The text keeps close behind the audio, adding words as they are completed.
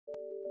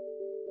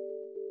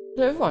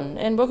Hello everyone,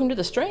 and welcome to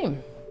the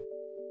stream.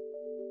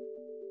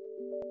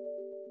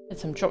 Had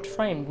some dropped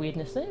frame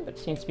weirdness there, but it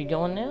seems to be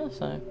gone now,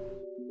 so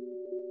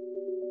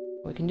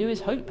all we can do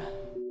is hope.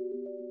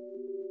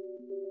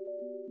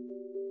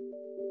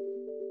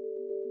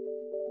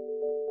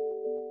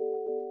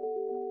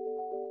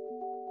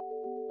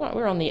 Right,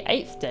 we're on the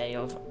 8th day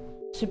of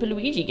Super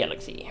Luigi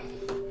Galaxy.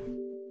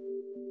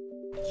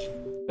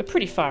 We're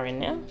pretty far in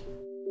now.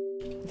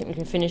 I think we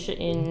can finish it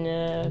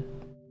in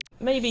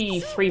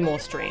maybe 3 more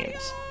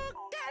streams,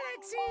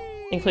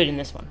 including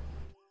this one.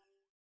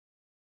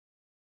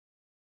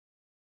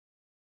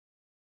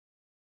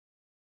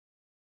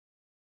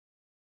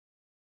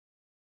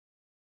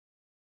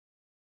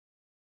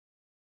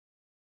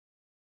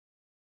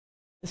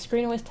 The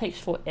screen always takes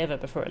forever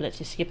before it lets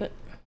you skip it.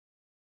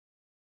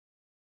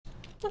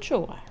 Not sure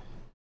why.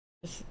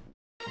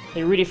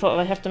 They really thought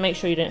they have to make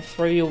sure you don't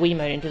throw your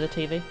Wiimote into the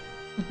TV.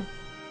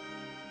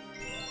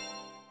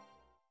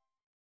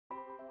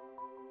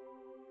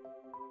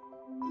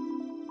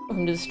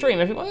 Welcome to the stream,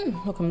 everyone.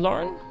 Welcome,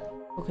 Lauren.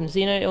 Welcome,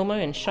 Zeno, Elmo,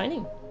 and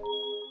Shiny.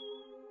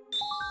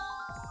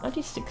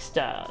 96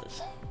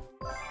 stars.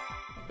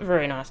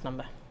 Very nice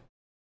number.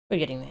 We're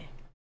getting there.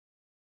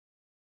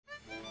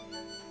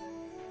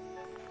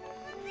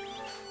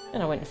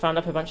 And I went and farmed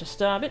up a bunch of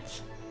star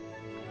bits.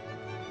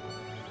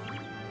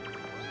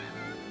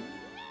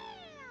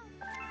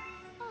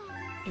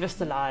 Give us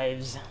the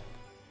lives.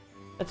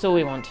 That's all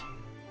we want.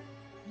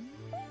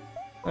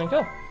 And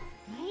go.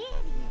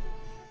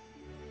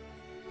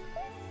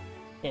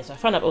 Yeah, so I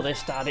farmed up all those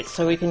star bits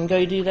so we can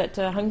go do that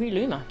Hungry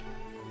Luma.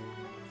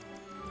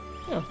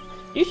 Oh.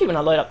 Usually when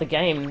I load up the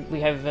game, we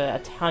have a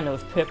ton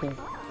of purple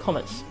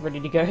comets ready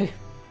to go.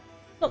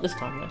 Not this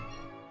time though.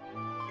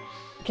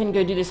 We can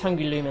go do this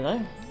Hungry Luma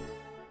though.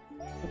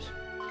 Oops.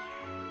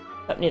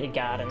 Up near the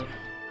garden.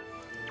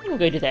 We'll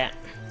go do that.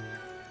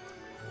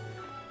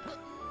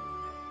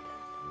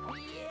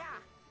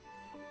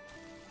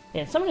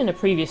 Yeah, someone in a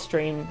previous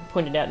stream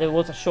pointed out there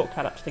was a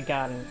shortcut up to the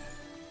garden.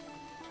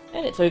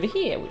 And it's over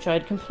here, which I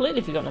had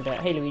completely forgotten about.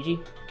 Hey Luigi.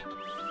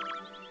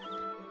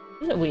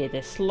 Isn't it weird?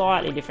 They're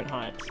slightly different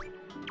heights.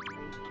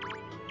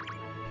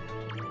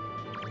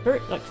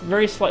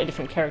 Very slightly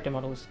different character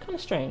models. Kind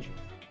of strange.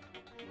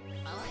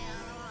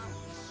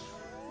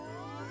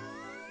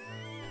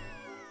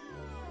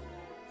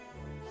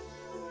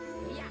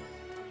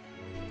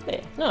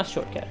 There, nice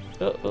shortcut.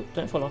 Oh,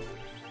 don't fall off.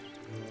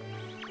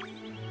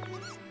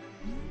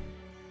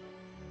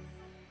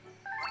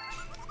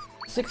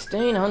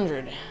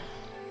 $1,600.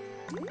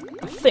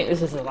 I think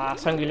this is the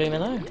last Hungry Luma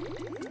though.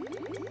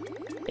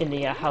 In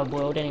the hub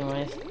world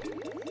anyways.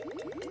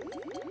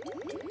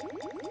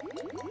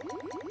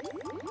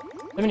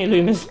 How many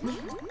Lumas?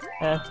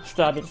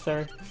 Starbits,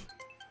 sorry.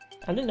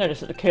 I didn't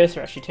notice that the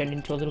cursor actually turned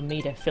into a little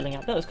meter filling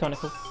up. That was kind of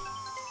cool.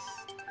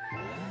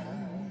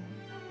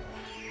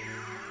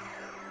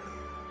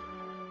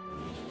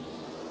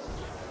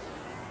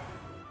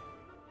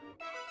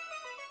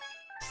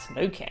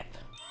 Snow cap.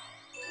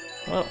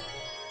 Well,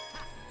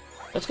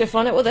 let's go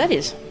find out what that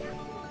is.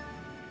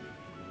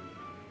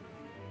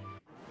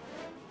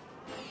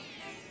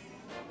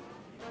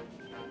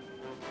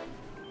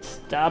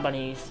 Star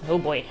bunnies. Oh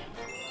boy.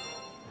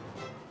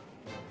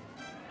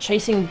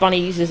 Chasing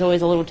bunnies is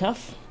always a little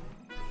tough.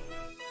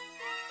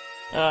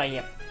 Oh,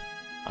 yep.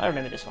 I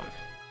remember this one.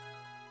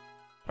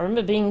 I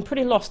remember being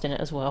pretty lost in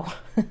it as well.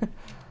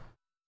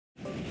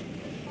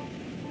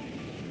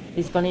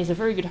 These bunnies are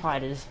very good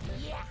hiders.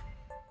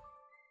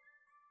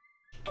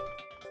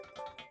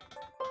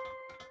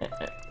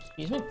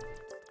 Excuse me.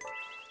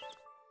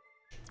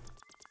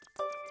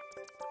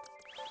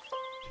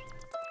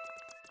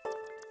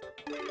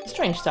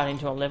 Strange starting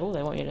to a level.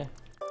 They want you to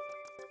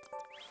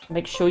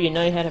make sure you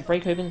know how to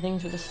break open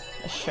things with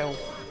a shell.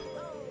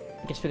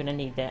 I guess we're gonna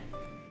need that.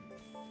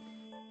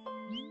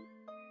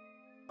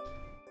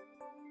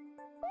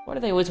 Why do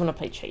they always want to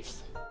play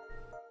chase?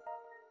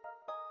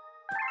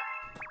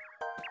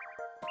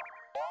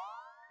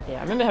 Yeah,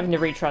 I remember having to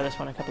retry this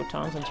one a couple of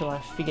times until I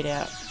figured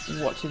out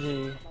what to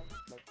do.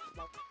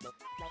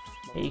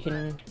 You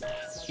can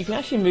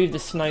actually move the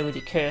snow with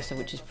your cursor,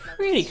 which is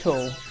pretty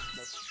cool.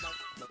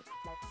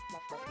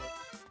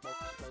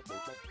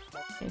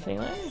 Anything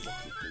there?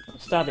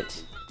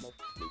 Starbits.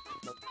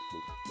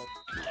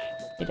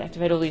 Need to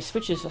activate all these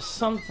switches for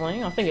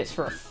something. I think it's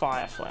for a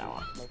fire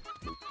flower.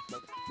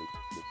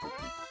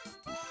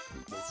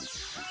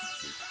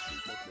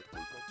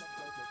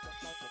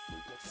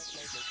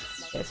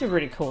 Yeah, it's a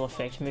really cool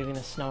effect, moving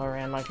the snow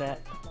around like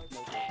that.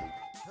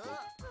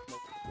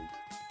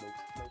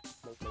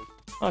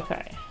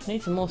 Okay,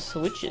 need some more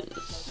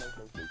switches.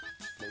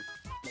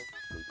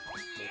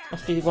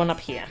 Must be one up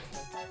here.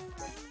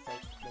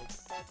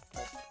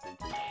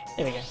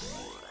 There we go.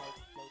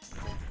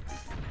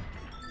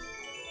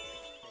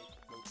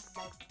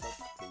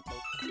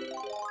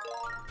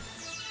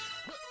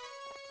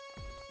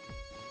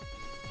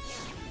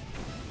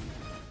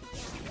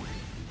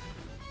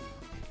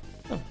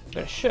 Oh,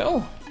 got a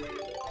shell.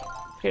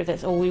 Forget if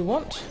that's all we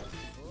want.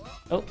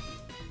 Oh.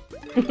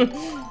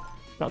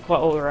 Not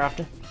quite what we were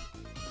after.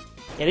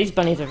 Yeah, these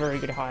bunnies are very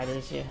good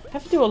hiders, yeah.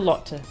 Have to do a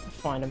lot to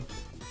find them.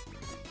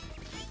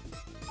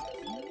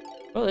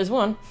 Oh, there's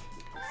one.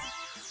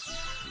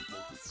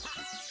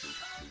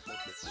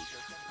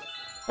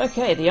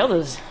 Okay, the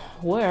others.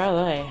 Where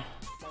are they?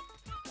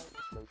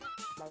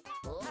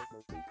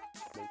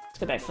 Let's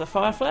go back for the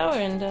fire flower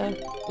and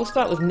we'll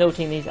start with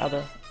melting these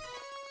other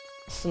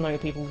snow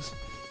peoples.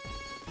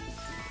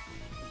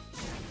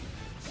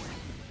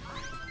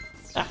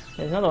 Ah,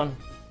 there's another one.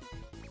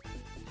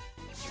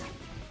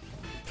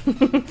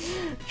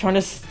 Trying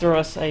to throw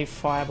us a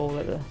fireball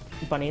at the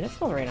bunny. That's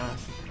not very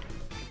nice.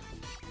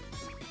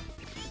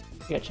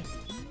 Gotcha.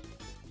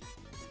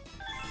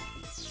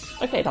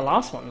 Okay, the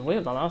last one. Where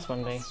would the last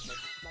one be?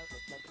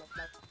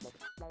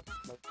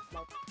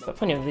 Got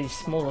plenty of these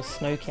smaller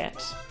snow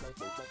caps.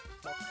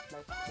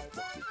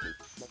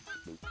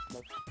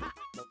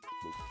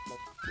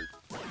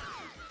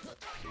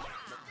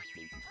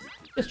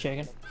 Just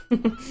checking.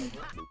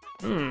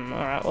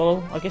 Alright,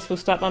 well, I guess we'll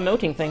start by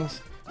melting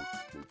things.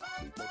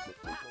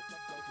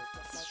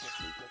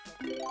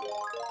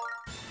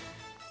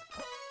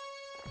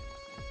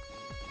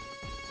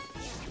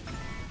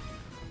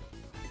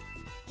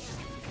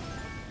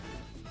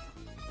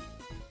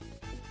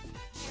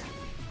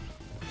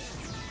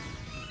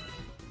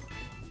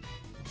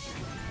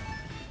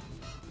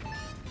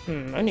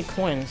 Only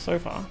coins so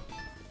far.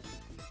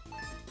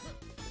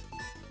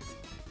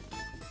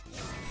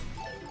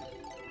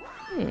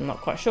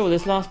 Not quite sure where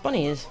this last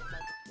bunny is.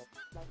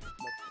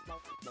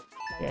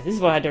 Yeah, this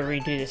is why I had to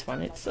redo this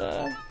one. It's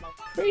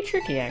pretty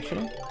tricky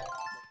actually.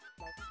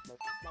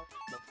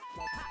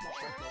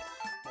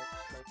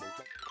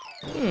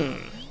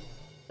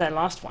 That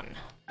last one.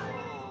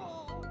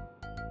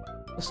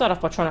 We'll start off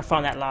by trying to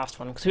find that last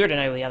one, because we already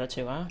know where the other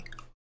two are.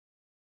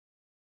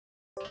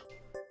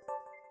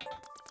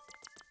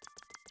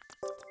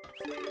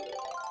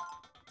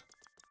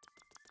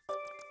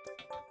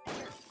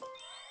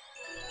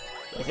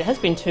 It has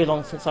been too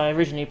long since I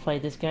originally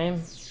played this game.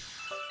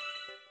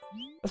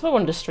 That's why I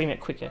wanted to stream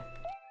it quicker,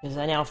 because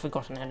I now have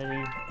forgotten how to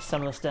do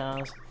some of the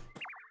stars.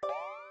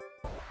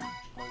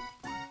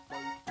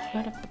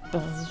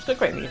 It's got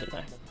great music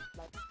though.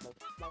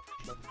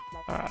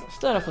 Alright, let's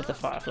start off with the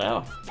fire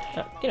flower.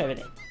 Oh, get over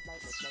there.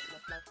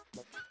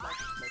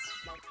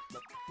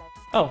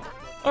 Oh,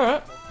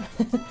 alright.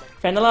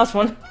 Found the last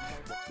one.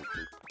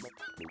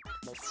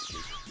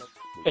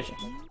 Gotcha.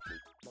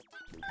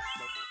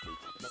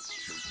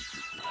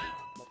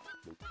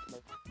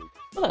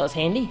 Well, that was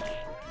handy.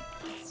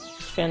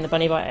 Just found the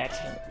bunny by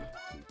accident.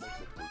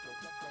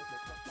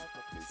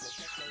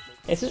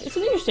 It's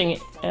an interesting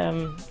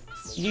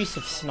use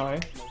of snow.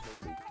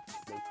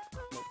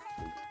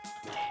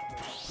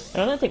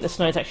 And I don't think the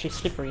snow's actually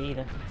slippery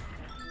either.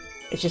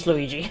 It's just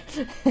Luigi.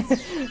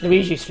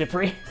 Luigi's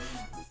slippery.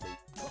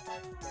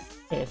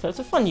 Yeah, so it's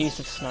a fun use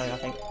of snow, I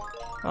think.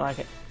 I like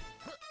it.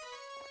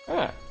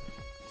 Alright.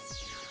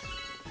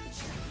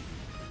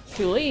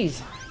 Two of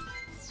these.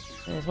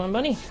 There's one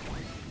bunny.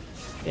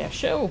 Yeah,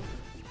 show.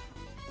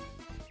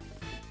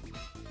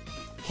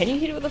 Can you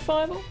hit it with a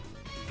fireball?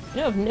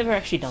 No, I've never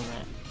actually done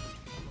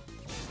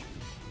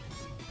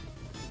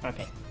that.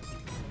 Okay.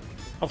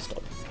 I'll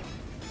stop.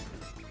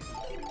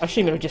 I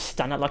assume it'll just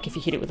stun it like if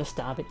you hit it with a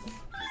star bit.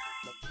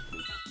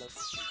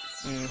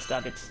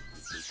 Star bits.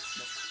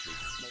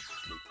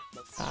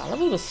 I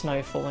love all the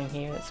snow falling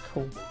here, that's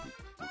cool.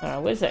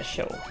 Where's that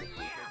shell?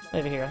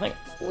 Over here, I think.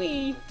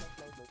 Whee!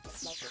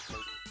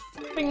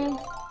 Bing!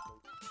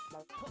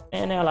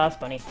 And our last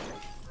bunny.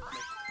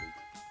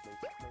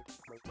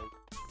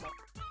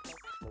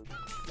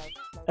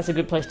 That's a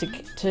good place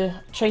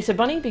to chase a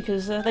bunny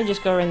because they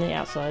just go around the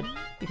outside.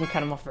 You can cut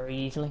them off very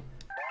easily.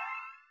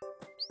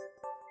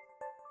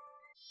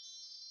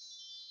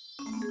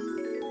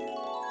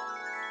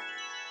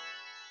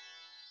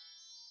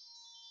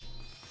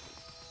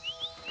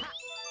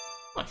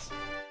 Nice.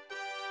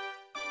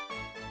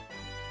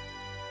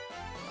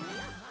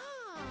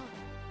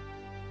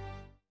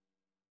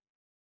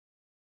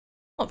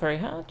 Not very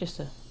hard, just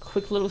a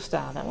quick little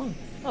star, that one.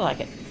 I like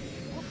it.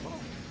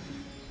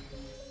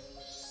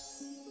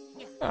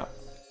 Oh,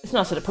 it's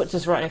nice that it puts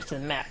us right next to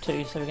the map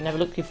too, so we can have a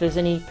look if there's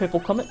any purple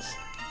comets.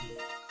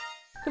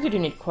 Because we do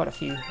need quite a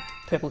few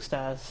purple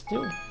stars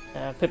still.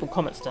 Purple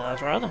comet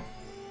stars, rather.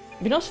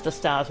 It'd be nice if the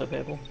stars were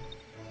purple.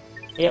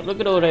 Yep, look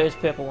at all those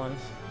purple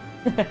ones.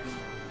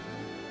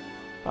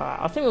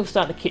 Alright, I think we'll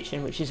start the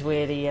kitchen, which is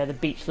where the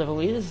beach level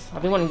is.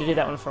 I've been wanting to do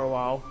that one for a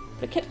while,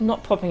 but it kept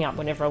not popping up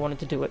whenever I wanted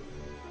to do it.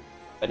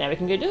 But now we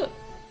can go do it.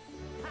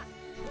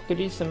 Go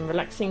do some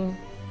relaxing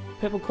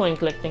purple coin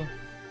collecting. At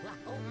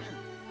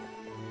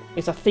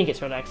least I think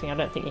it's relaxing. I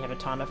don't think you have a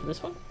timer for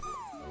this one.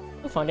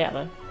 We'll find out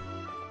though.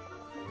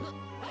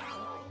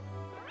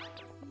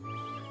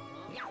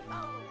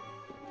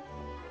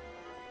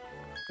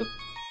 Oop.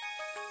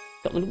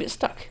 Got a little bit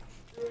stuck.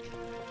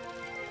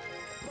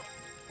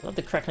 I love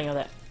the crackling of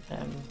that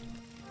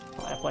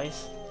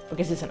fireplace. I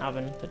guess it's an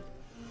oven, but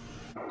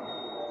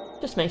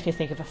just makes me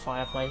think of a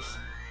fireplace.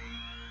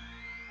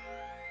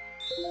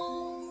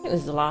 I think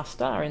this is the last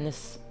star in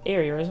this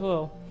area as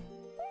well.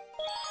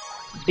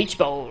 Beach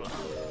Bowl.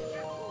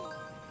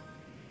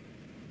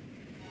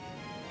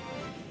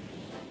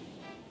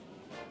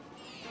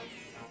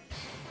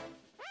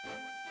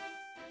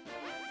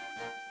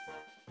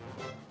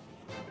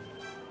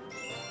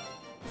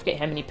 I forget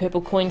how many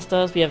purple coin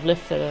stars we have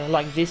left that are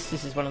like this.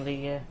 This is one of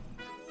the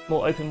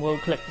more open world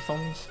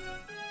collectathons.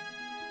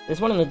 There's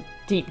one in the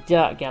Deep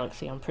Dark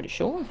Galaxy, I'm pretty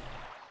sure.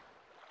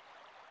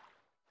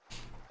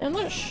 I'm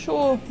not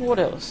sure what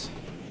else.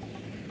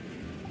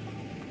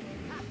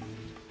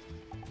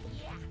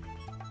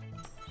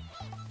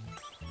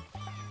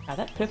 Ah,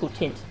 that purple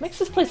tint makes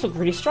this place look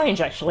really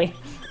strange, actually.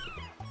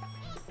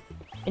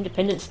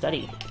 Independent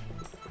study.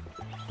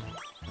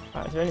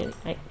 Alright, is there any...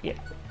 Hey, yeah.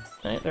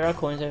 No, there are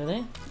coins over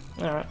there.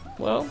 Alright,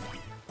 well...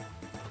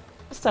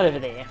 Let's start over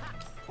there.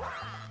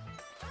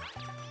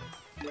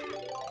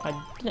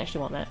 I didn't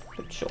actually want that,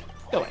 but sure.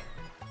 Go away.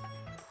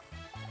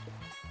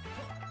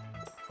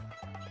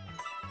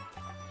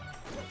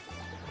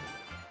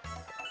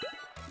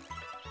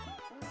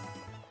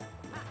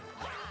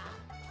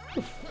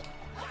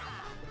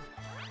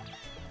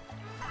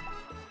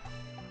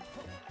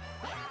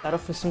 Start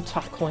off with some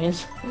tough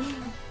coins.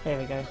 There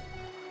we go.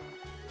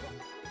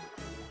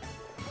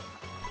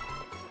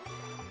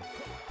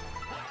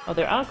 Oh,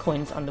 there are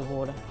coins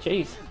underwater.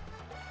 Jeez.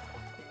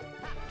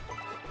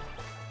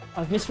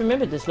 I've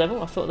misremembered this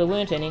level. I thought there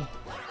weren't any.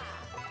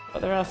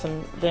 But there are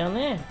some down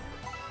there.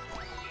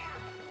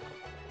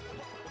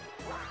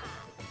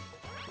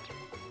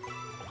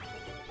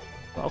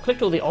 Well, I'll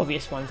collect all the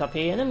obvious ones up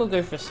here and then we'll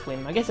go for a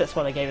swim. I guess that's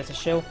why they gave us a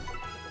shell.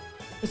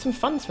 There's some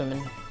fun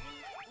swimming.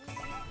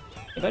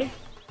 Hey, buddy?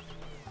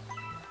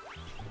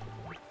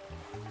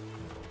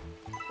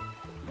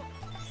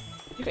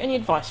 You got any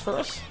advice for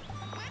us?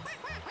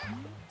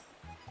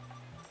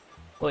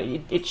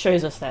 Well, it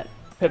shows us that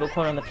purple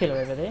coin on the pillar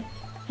over there.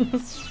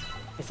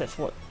 Guess that's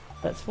what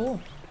that's for.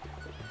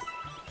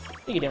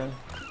 What are you doing?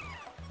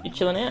 You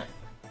chilling out?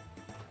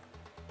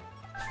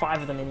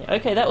 5 of them in the...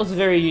 Okay, that was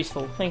very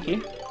useful. Thank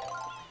you.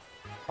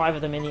 5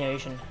 of them in the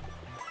ocean.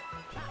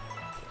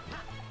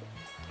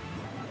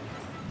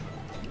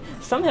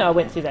 Somehow I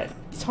went through that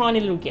tiny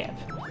little gap.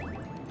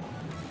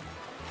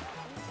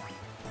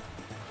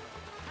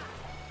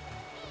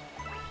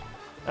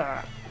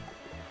 Alright.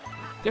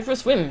 Go for a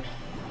swim.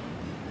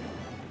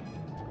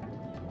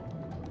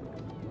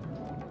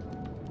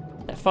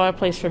 That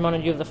fireplace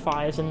reminded you of the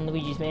fires in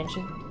Luigi's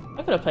Mansion.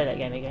 I've got to play that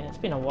game again. It's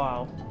been a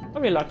while. I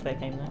really liked that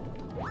game though.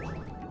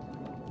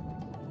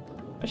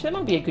 Actually, that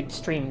might be a good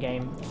stream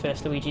game, the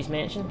first Luigi's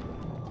Mansion.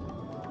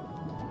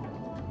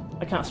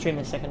 I can't stream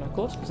the second, of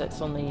course, because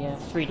that's on the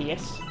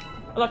 3DS.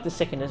 I like the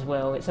second as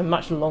well. It's a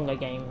much longer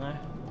game though.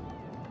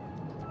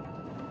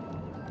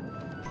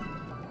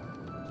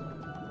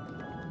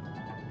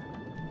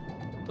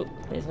 Oh,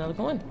 there's another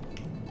coin.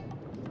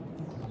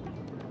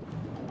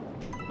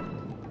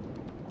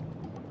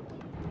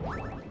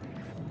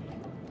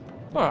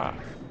 Alright.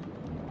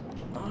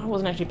 Oh, I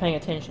wasn't actually paying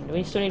attention. Do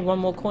we still need one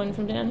more coin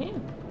from down here?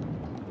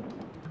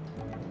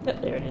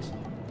 Yep, there it is.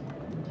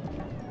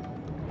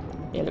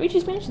 Yeah,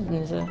 Luigi's Mansion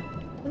is a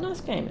nice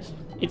game.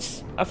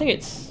 I think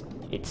it's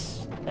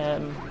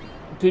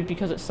good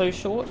because it's so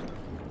short.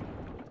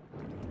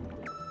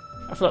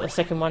 I feel like the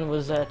second one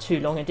was too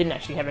long. It didn't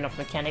actually have enough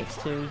mechanics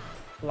to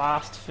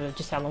last for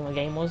just how long the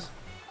game was.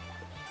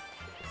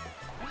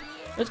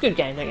 It's a good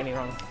game, don't get me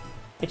wrong.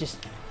 It just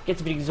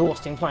gets a bit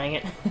exhausting playing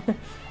it.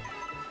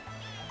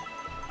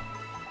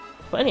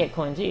 Plenty of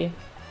coins here.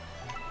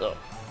 Oh,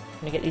 I'm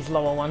gonna get these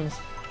lower ones.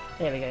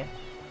 There we go.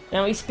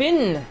 Now we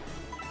spin!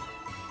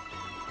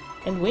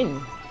 And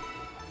win.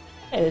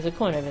 Hey, there's a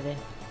coin over there.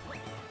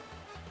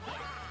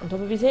 On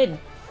top of his head.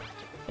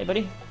 Hey,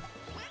 buddy.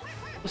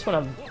 Just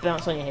want to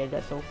bounce on your head,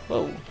 that's all.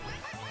 Whoa.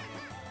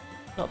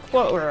 Not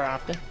quite what we're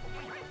after.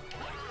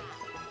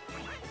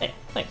 Hey,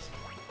 thanks.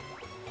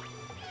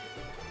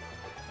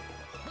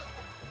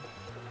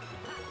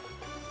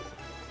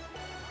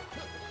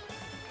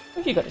 What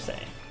have you got to say?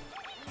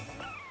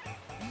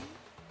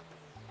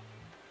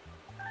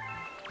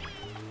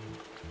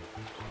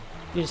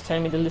 You're just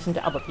telling me to listen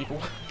to other people.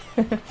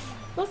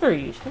 Not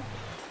very useful.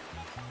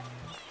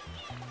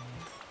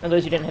 And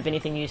those who don't have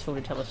anything useful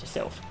to tell us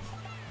yourself.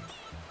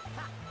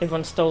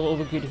 Everyone stole all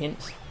the good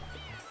hints.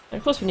 And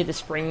of course we need the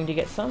spring to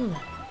get some.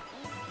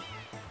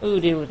 We'll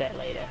deal with that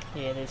later.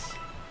 Yeah, there's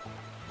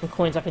some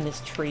coins up in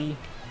this tree.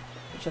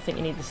 Which I think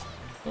you need this...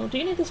 Well, do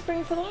you need the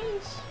spring for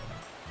those?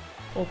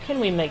 Or can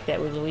we make that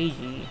with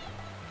Luigi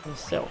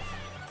himself?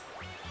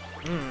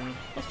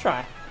 Let's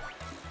try.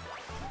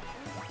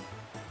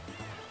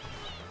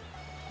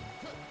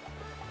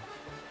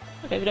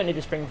 Okay, we don't need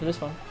the spring for this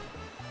one.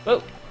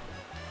 Whoa!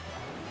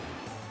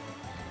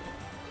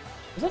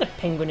 Is that a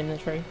penguin in the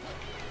tree?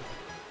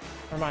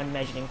 Or am I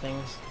imagining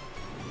things?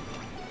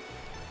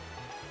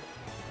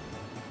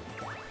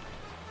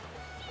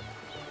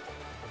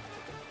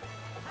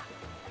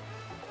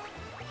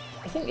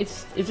 I think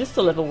is this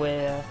the level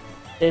where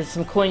there's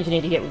some coins you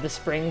need to get with the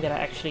spring that are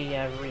actually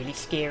really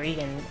scary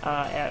and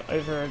are out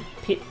over a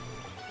pit?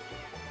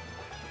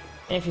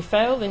 And if you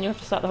fail, then you have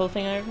to start the whole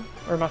thing over?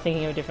 Or am I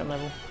thinking of a different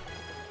level?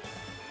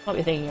 Might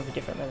be thinking of a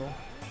different level.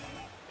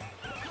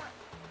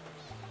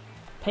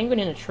 Penguin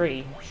in a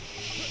tree.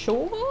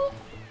 Sure?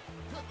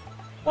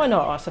 Why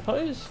not, I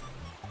suppose?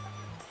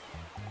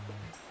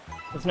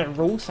 There's no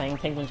rule saying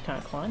penguins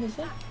can't climb, is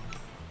there?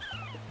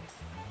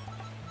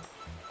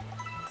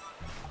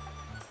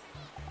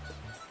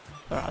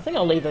 Alright, I think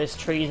I'll leave those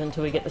trees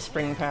until we get the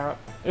spring power up.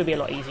 It'll be a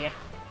lot easier.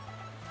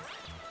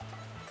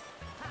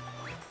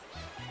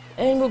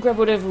 And we'll grab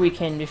whatever we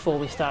can before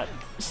we start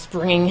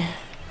springing.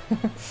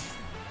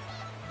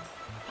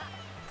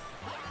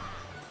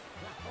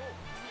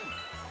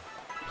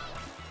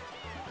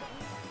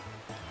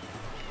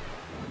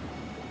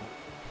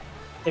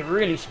 They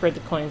really spread the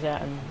coins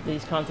out in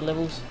these kinds of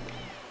levels.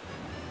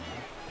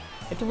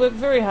 You have to work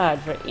very hard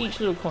for each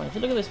little coin. So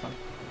look at this one.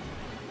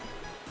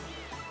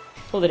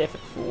 All that effort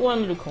for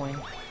one little coin.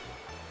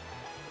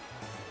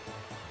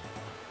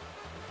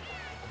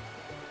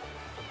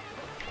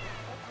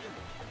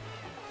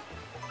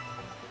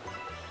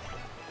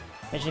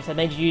 Imagine if they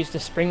made you use the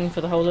spring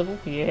for the whole level.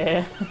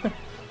 Yeah.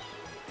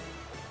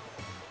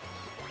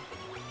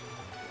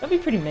 That'd be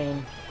pretty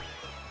mean.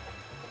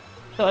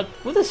 So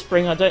with the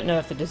spring, I don't know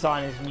if the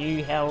designers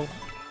knew how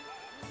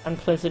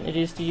unpleasant it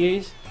is to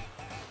use.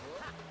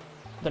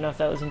 I don't know if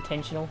that was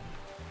intentional.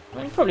 I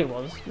mean, it probably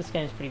was. This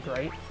game's pretty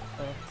great.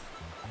 So.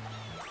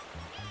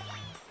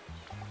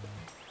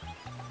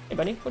 Hey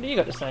buddy, what do you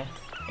got to say?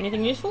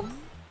 Anything useful?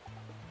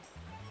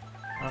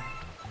 Oh,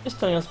 just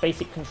telling us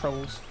basic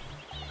controls.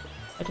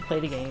 How to play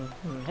the game.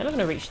 How am I going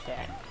to reach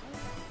that?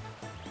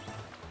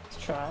 Let's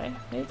try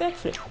a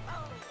backflip.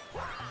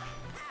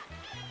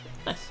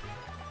 Nice.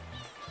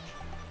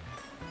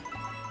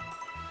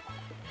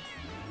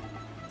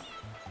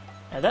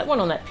 Now that one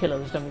on that pillar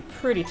is going to be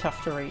pretty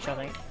tough to reach, I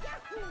think.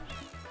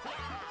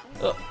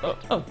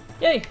 Oh,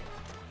 yay!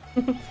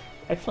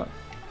 Excellent.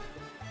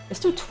 There's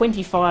still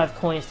 25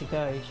 coins to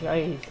go,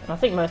 jeez. And I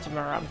think most of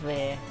them are up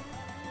there.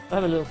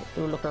 I'll have a little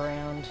look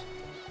around.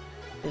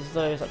 There's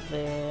those up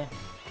there.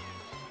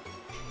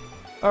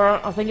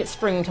 Alright, I think it's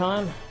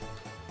springtime.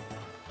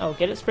 Oh,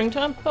 get it,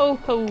 springtime? Oh,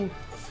 oh,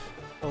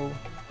 oh.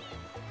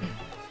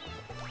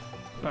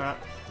 Alright.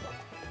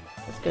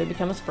 Let's go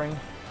become a spring.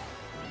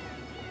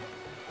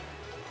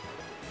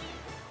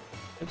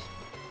 Oops.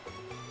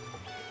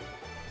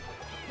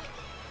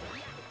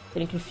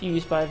 Getting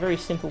confused by very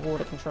simple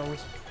water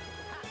controls.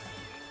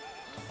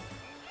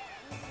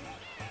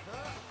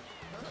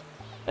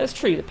 That's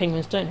true that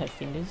penguins don't have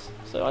fingers,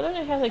 so I don't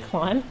know how they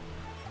climb.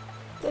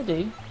 They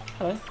do.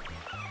 Hello.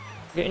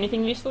 Got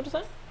anything useful to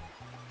say?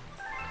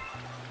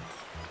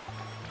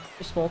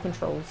 Just small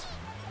controls.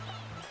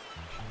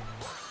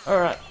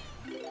 Alright.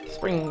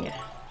 Spring.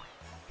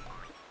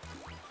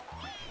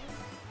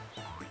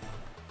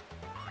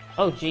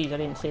 Oh geez, I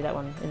didn't see that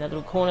one in that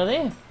little corner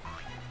there.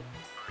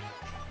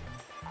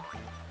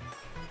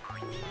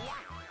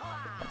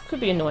 That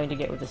could be annoying to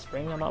get with the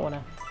spring. I might want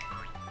to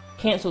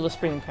cancel the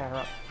spring power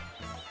up.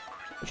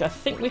 Which I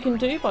think we can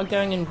do by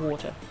going in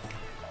water.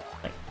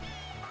 Like.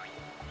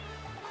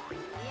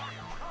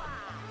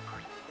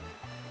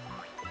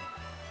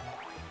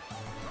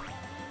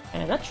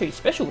 And that tree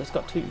special has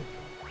got two.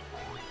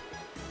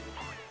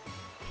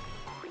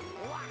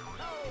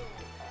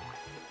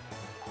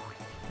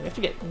 We have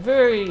to get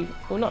very,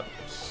 well, not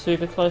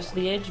super close to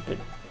the edge, but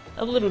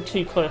a little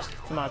too close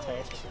to my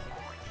taste.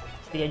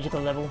 To the edge of the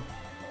level.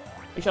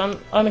 Which I'm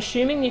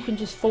assuming you can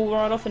just fall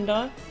right off and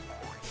die.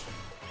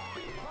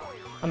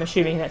 I'm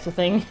assuming that's a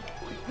thing.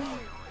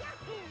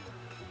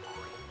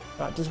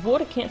 Right, does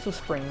water cancel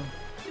spring?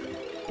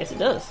 Yes, it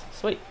does.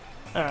 Sweet.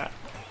 Alright.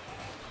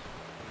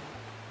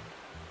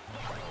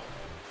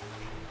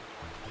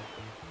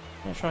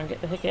 Gonna try and get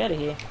the heck out of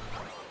here.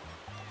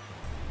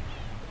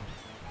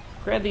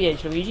 Grab the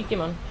edge, Luigi.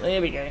 Come on.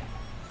 There we go.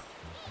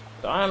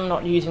 But I'm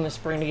not using the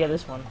spring to get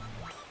this one.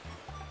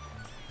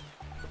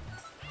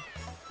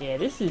 Yeah,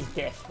 this is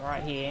death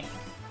right here.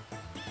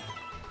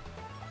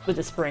 With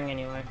the spring,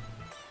 anyway.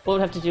 All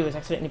we'd have to do is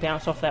accidentally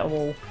bounce off that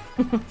wall.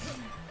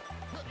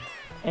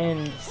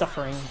 And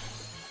suffering.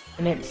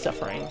 Immense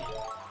suffering.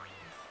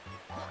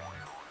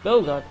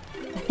 Oh god.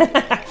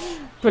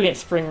 Brilliant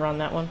spring run,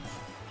 that one.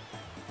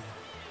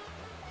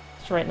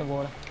 Straight in the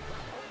water.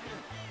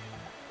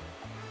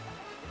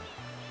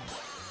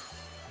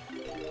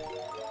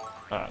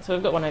 Alright, so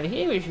we've got one over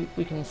here, which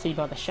we can see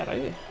by the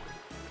shadow.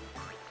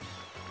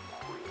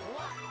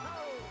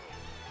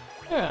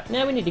 Alright,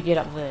 now we need to get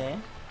up there.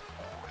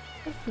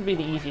 This would be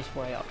the easiest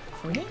way up.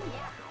 From here?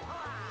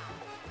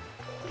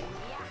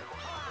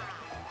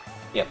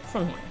 Yep,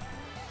 from here.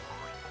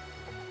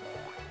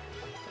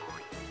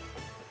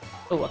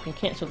 Oh, I can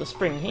cancel the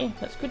spring here.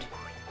 That's good.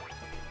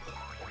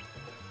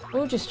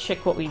 We'll just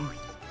check what we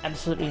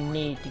absolutely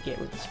need to get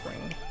with the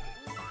spring.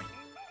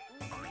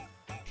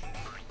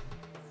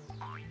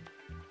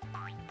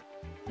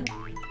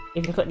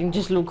 Even collecting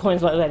just little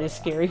coins like that is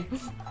scary.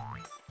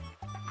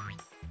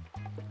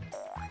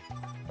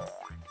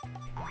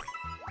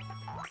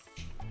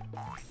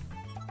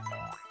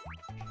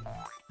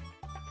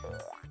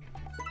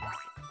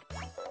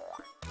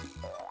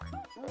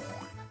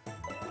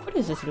 What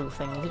is this little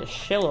thing? Is it a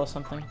shell or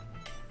something?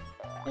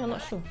 Yeah, I'm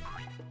not sure.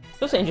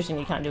 It's also interesting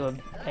you can't do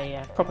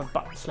a proper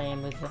butt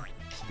slam with the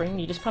spring,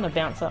 you just kind of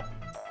bounce up.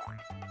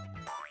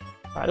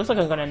 Alright, looks like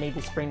I'm going to need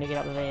the spring to get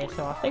up there,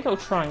 so I think I'll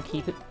try and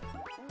keep it.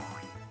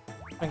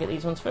 Try and get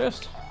these ones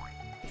first,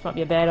 which might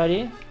be a bad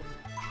idea.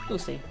 We'll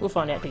see, we'll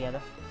find out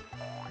together.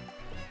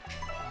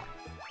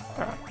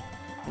 Alright,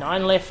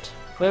 9 left,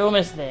 we're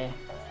almost there.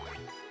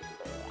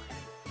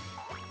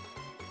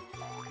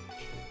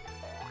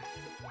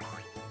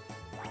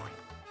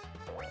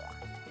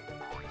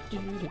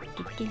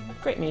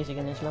 Great music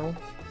in this level.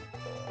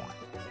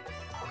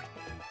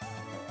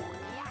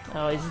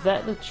 Oh, is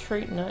that the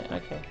tree? No?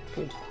 Okay,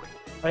 good.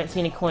 I don't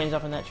see any coins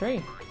up in that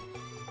tree.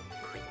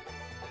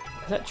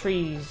 That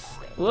tree's...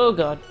 oh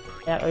god,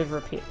 out over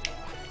a pit.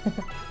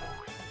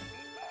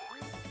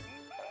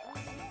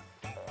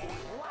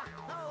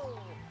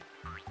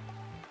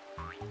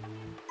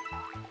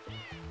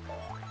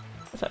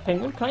 What's that,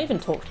 penguin? Can't even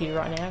talk to you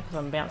right now because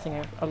I'm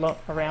bouncing a lot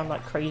around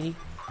like crazy.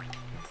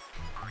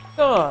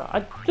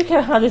 Oh, look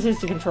how hard this is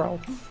to control.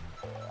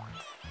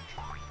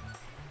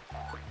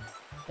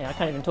 Yeah, I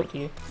can't even talk to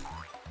you.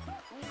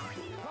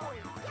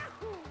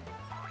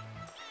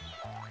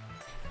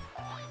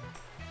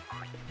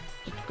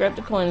 Just grab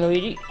the coin,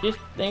 Luigi. Just,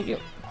 thank you.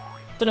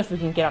 Don't know if we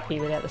can get up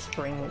here without the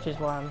spring, which is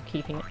why I'm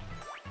keeping it.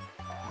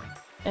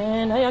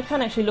 And hey, I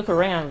can't actually look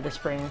around with the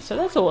spring, so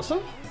that's awesome.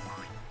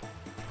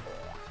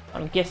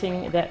 I'm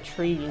guessing that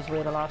tree is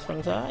where the last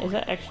ones are. Is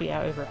that actually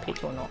out over a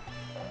pit or not?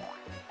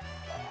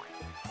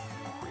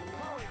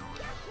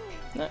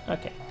 No?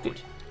 Okay, good.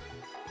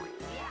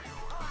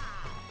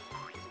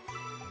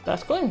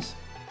 Last coins.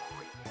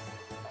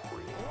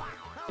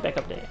 Get back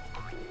up there.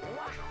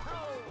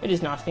 It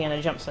is nice being able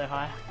to jump so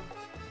high.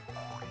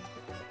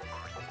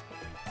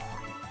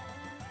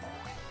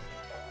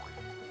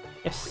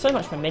 You have so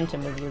much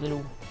momentum with your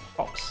little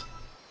hops.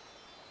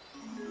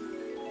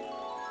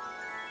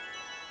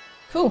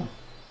 Cool.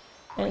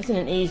 And it's in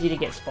an easy to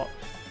get spot,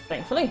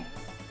 thankfully.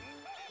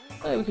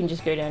 So we can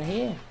just go down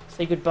here,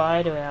 say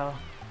goodbye to our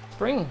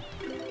spring,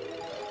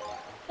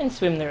 and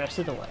swim the rest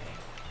of the way.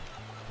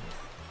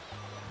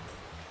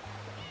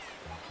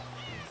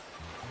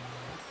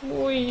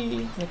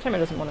 Whee! The camera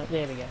doesn't want to...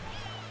 there we go.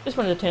 Just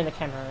wanted to turn the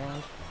camera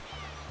around.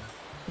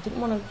 I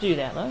didn't want to do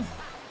that though.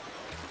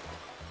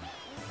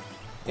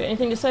 Got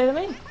anything to say to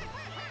me?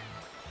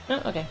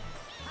 No? Okay.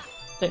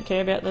 Don't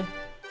care about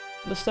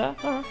the star?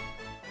 Alright.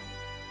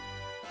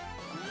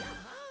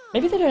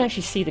 Maybe they don't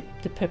actually see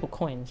the purple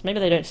coins. Maybe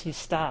they don't see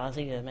stars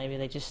either. Maybe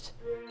they just...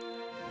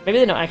 maybe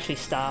they're not actually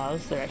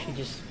stars. They're actually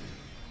just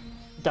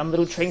dumb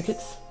little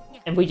trinkets.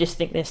 And we just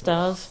think they're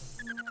stars.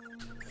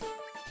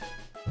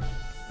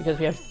 Because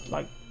we have,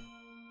 like,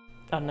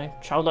 I don't know,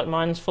 childlike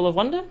minds full of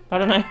wonder? I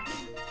don't know.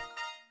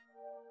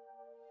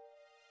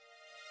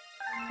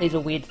 These are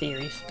weird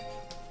theories.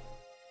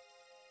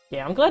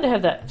 Yeah, I'm glad to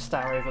have that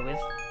star over with.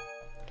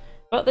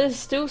 But there's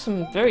still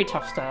some very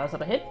tough stars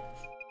up ahead.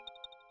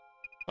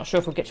 Not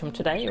sure if we'll get to them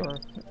today or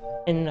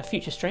in a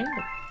future stream,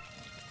 but...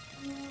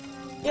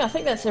 yeah, I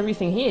think that's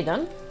everything here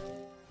done.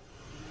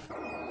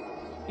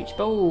 Beach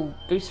bowl,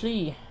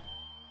 ghostly,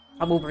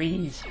 bubble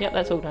breeze. Yep,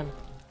 that's all done.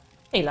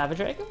 Hey, lava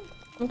dragon.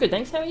 I'm good,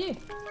 thanks. How are you?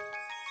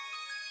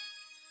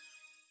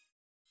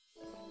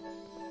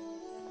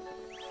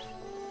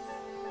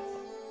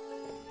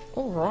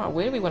 Alright,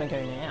 where do we want to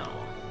go now?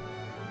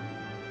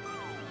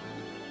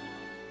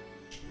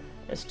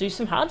 Let's do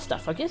some hard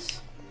stuff, I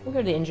guess. We'll go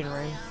to the engine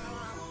room.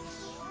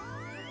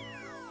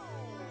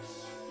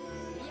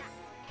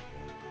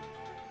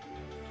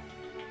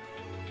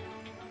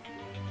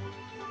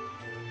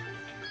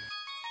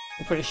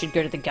 We probably should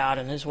go to the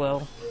garden as well.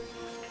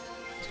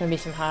 There's going to be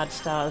some hard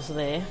stars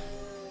there.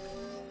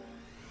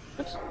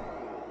 Oops.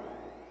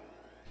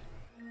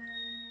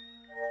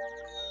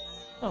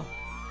 Oh.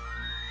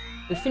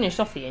 We finished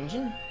off the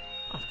engine.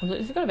 I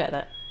completely forgot about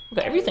that. We've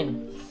got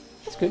everything.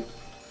 That's good.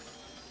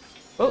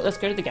 Well, let's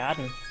go to the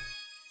garden.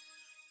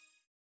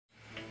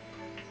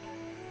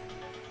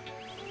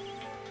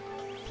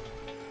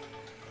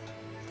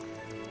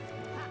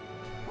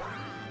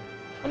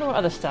 I wonder what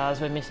other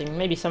stars we're missing.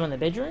 Maybe some in the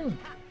bedroom?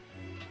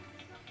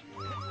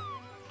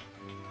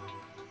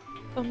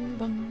 Bum,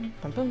 bum,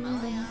 bum, bum,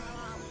 bum.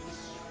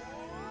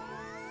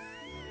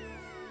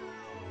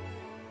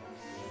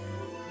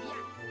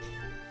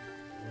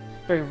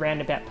 Very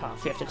roundabout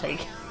path we have to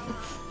take.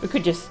 We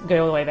could just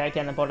go all the way back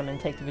down the bottom and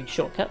take the big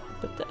shortcut,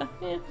 but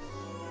yeah.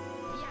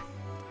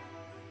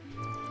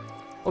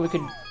 Or we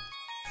could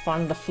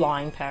find the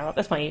flying power-up.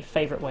 That's my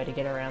favourite way to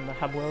get around the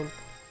hub world.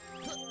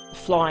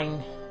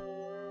 Flying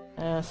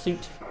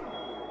suit.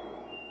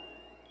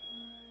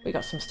 We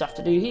got some stuff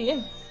to do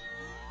here.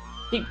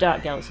 Deep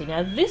Dark Galaxy.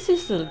 Now this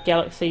is the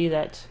galaxy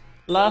that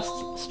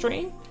last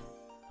stream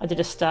I did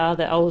a star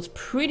that I was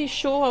pretty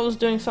sure I was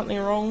doing something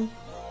wrong.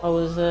 I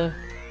was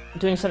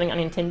doing something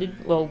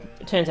unintended. Well,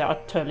 it turns out I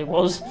totally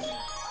was.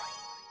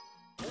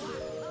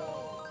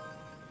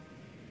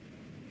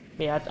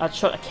 Yeah, I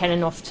shot a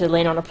cannon off to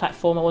land on a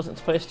platform I wasn't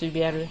supposed to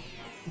be able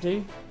to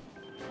do.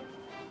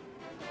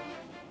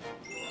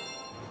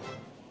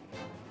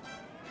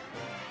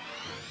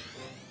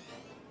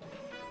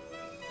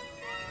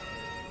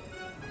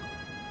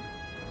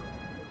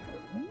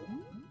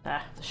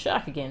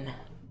 shark again.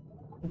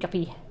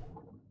 Guppy.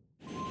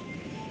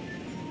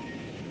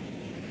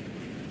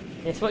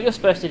 Yeah, so what you're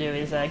supposed to do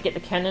is get the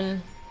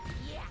cannon,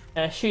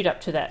 shoot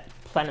up to that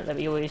planet that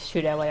we always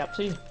shoot our way up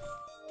to,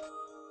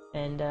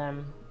 and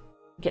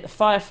get the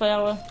fire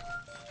flower.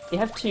 You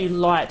have to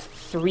light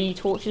 3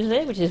 torches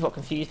there, which is what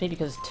confused me,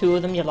 because 2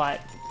 of them you light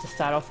to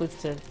start off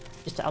with,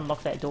 just to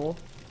unlock that door.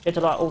 You have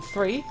to light all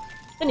 3.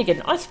 Then you get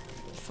an ice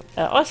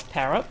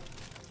power up.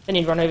 Then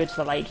you run over to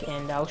the lake,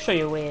 and I'll show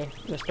you where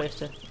you're supposed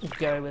to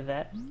go with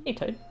that. Hey,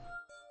 Toad.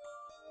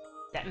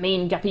 That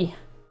mean guppy.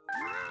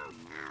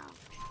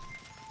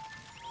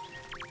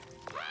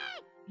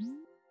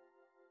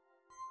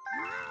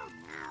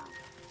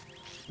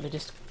 They're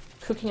just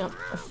cooking up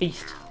a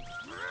feast.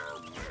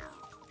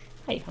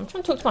 Hey, I'm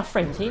trying to talk to my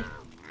friends here.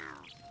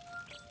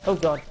 Oh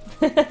god.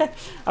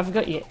 I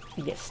forgot you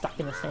get stuck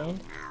in the sand.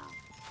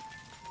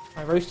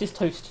 My roast is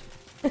toast.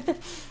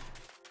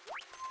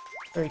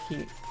 Very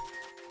cute.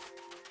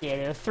 Yeah,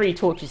 there are 3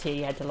 torches here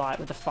you had to light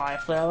with the fire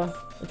flower,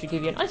 which will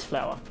give you an ice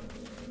flower.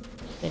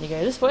 Then you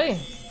go this way.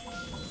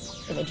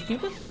 Hey, Magic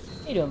Cooper.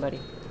 How you doing, buddy?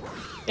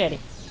 Daddy.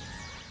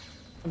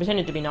 I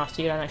pretended to be nice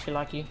to you, I don't actually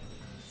like you.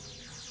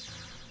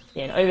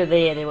 Yeah, and over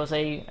there was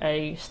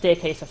a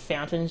staircase of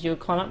fountains you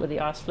would climb up with the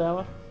ice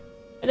flower.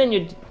 And then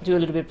you'd do a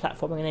little bit of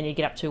platforming, and then you'd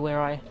get up to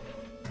where I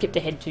skipped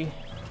ahead to.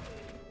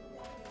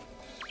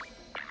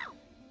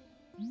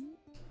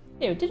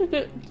 Yeah, we did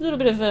a little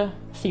bit of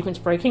sequence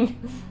breaking.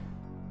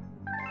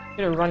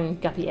 Gotta run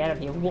Guppy out of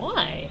here.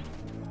 Why?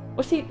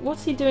 What's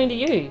he doing to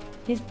you?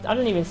 I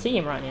don't even see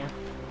him right now.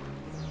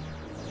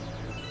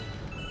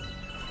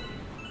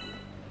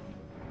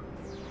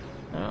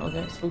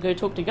 Alright, we'll go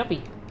talk to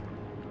Guppy.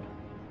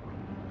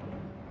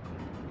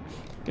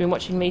 Been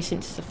watching me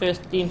since the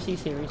first DMC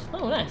series.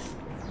 Oh, nice.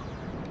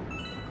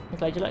 I'm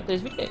glad you like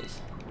those videos.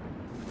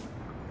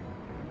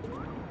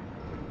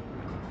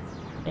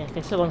 Yeah, it's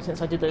been so long since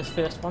I did those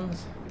first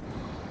ones.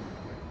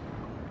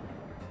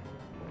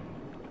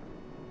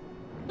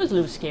 It was a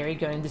little scary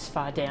going this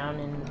far down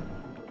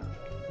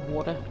in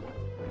water.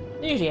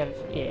 They usually have...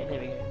 yeah,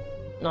 there we go.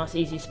 Nice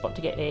easy spot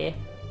to get air.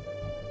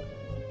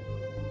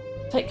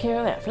 Take care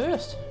of that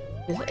first.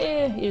 Because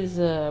air is,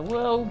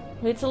 well,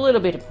 it's a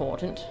little bit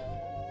important.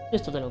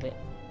 Just a little bit.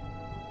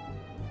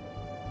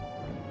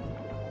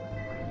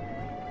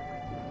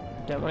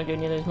 Don't want to go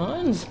near those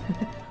mines.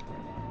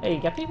 Hey,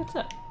 Guppy, what's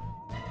up?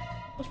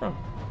 What's wrong?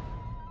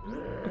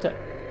 What's up?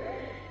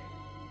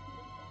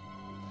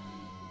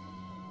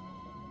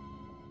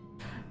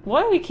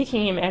 Why are we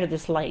kicking him out of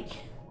this lake?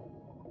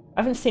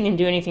 I haven't seen him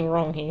do anything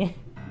wrong here.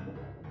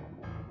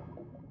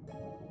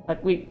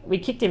 Like, we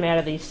kicked him out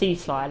of the sea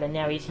slide, and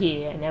now he's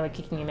here, and now we're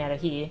kicking him out of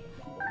here.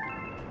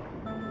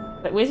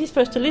 Like, where's he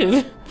supposed to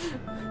live?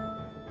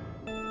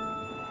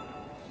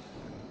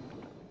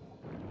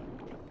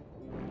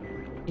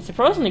 He's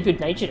surprisingly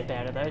good-natured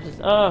about it, though. Just,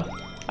 oh,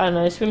 I don't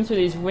know, swim through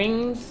these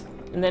rings,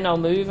 and then I'll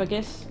move, I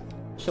guess.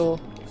 Sure.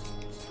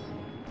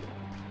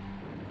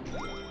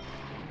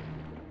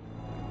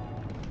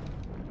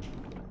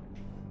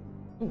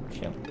 Ooh,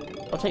 shell.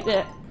 I'll take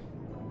that.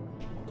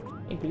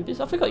 Hey, Bloopers,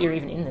 I forgot you're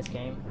even in this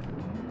game.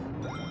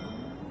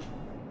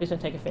 Please don't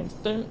take offense.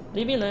 Don't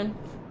leave me alone.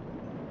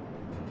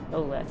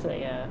 Oh, that's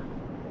a,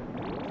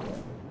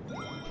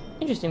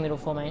 interesting little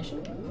formation.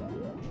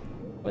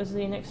 Where's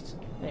the next...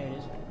 there it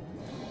is.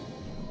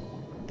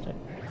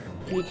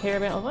 Do you care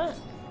about all that?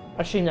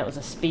 I assume that was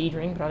a speed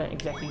ring, but I don't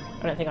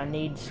think I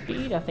need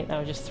speed. I think that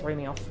would just throw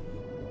me off.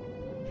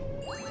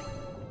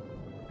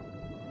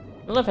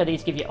 I love how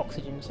these give you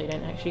oxygen, so you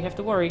don't actually have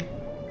to worry.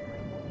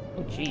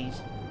 Oh, jeez.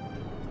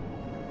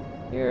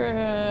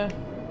 You're,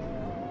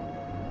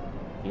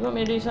 you want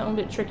me to do something a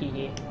bit tricky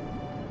here?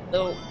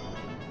 Oh.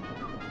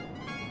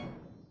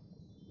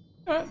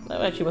 Alright,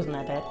 that actually wasn't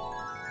that bad.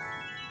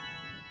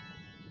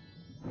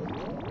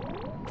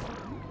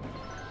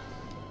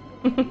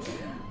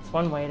 It's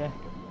one way to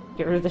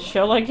get rid of the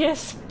shell, I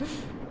guess.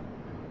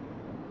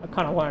 I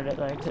kind of wanted it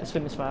though, because it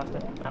swims faster.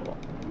 Ah, well.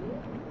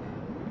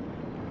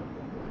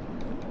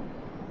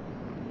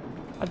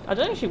 I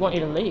don't actually want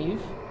you to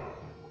leave.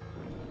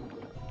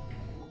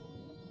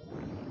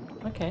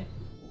 Okay.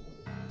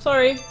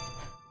 Sorry.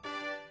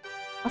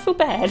 I feel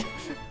bad.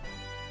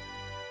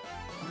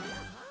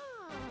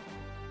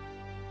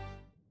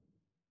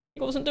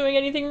 I wasn't doing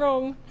anything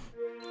wrong.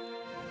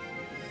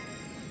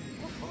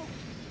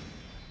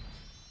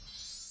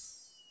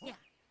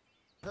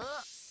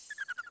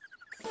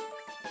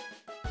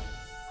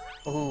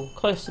 Ooh,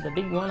 close to the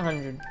big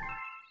 100.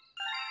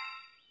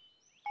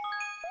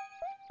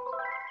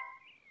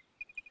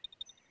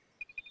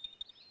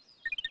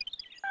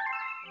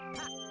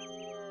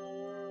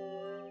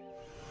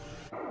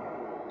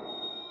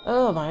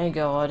 Oh my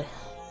god.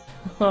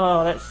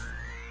 Oh, that's...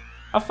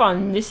 I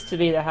find this to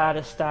be the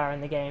hardest star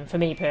in the game, for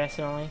me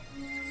personally.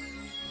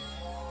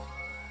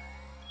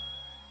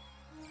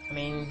 I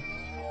mean...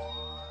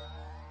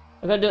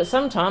 I've got to do it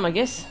sometime, I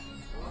guess.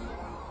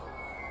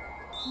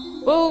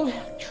 We'll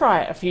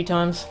try it a few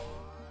times.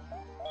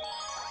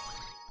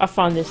 I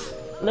find this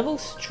level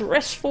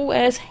stressful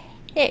as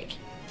heck.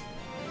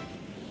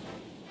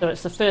 So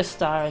it's the first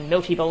star in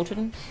Melty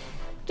Bolton.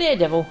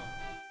 Daredevil.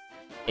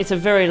 It's a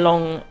very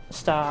long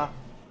star,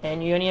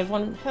 and you only have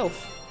 1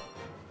 health.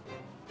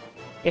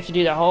 You have to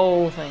do the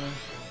whole thing.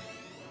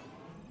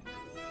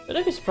 But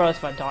don't be surprised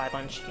if I die a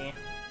bunch here.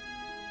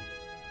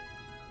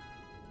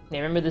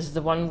 Yeah, remember this is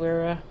the one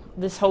where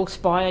this whole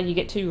spire you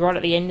get to right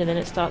at the end and then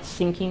it starts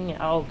sinking.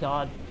 Oh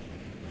god.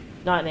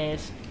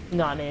 Nightmares.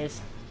 Nightmares.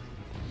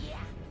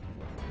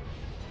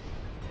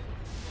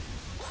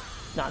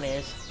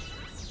 Nightmares.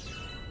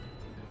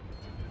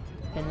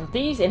 And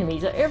these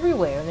enemies are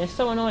everywhere and they're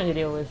so annoying to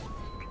deal with.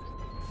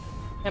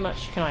 How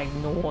much can I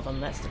ignore them?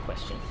 That's the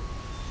question.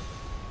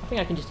 I think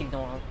I can just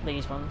ignore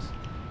these ones.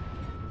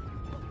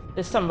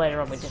 There's some later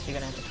on we're definitely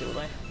going to have to kill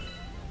though.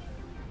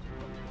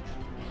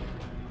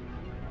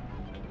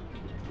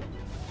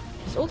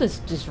 There's all this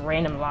just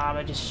random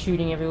lava just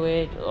shooting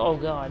everywhere. Oh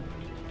god.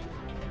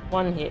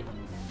 1 hit.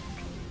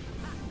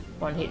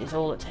 1 hit is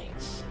all it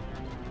takes.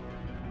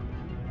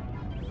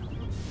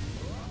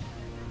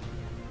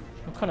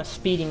 I'm kind of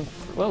speeding.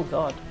 Oh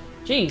god.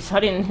 Jeez, I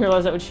didn't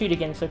realise that would shoot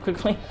again so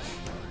quickly.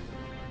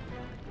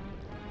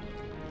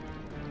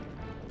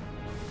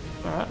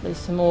 Alright, there's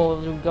some more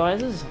little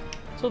geysers.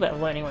 It's all about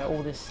learning where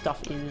all this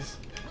stuff is.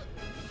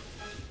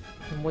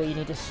 And where you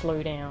need to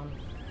slow down.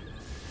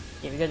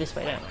 Yeah, we go this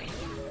way, don't we?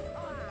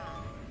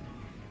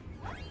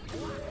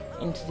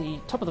 Into the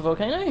top of the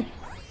volcano.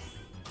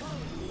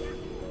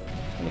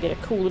 And we get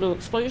a cool little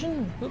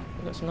explosion. Oop,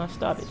 we've got some nice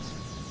star bits.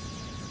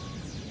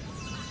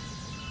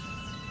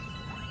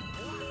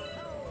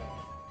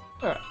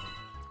 Alright.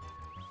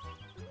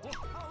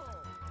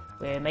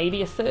 We're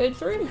maybe a third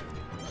through?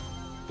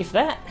 If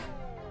that.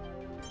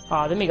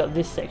 Ah, then we got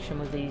this section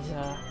with these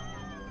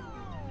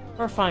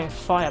horrifying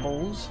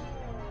fireballs.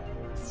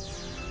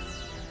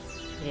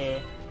 Yeah.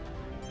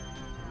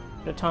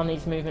 Gotta time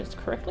these movements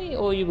correctly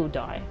or you will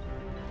die.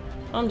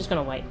 I'm just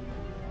gonna wait.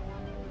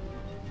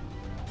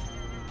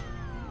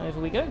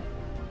 Over we go.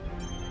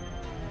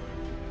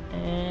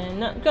 And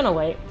no, gonna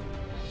wait.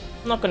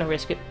 I'm not gonna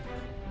risk it.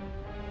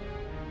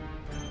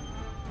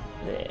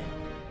 There.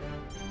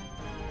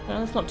 Well,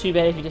 that's not too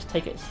bad if you just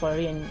take it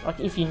slowly and like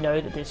if you know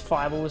that there's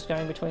fireballs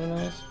going between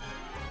those.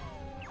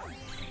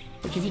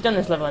 Which if you've done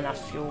this level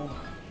enough you'll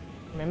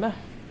remember.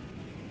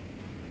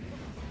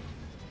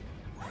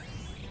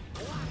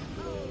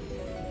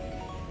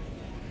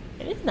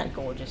 Isn't that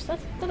gorgeous? That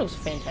looks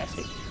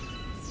fantastic.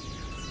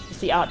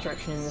 Just the art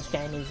direction in this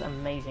game is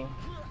amazing.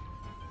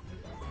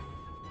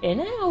 Yeah,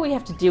 now we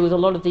have to deal with a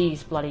lot of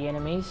these bloody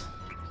enemies.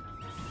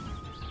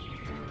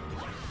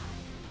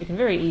 We can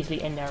very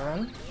easily end our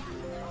run.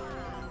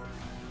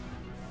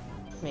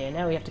 Yeah,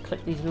 now we have to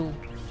collect these little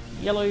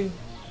yellow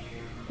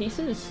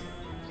pieces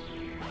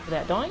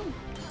without dying.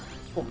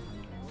 Boom.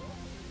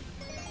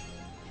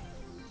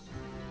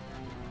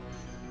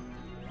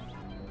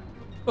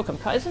 Welcome,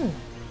 Kaizen.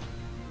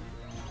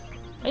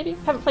 Maybe.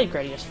 Haven't played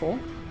Gradius 4.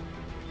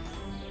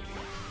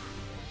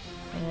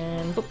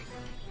 And boop.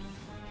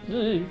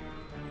 Ooh.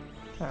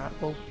 Alright,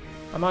 well,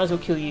 I might as well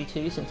kill you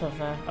too since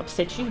I've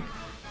upset you.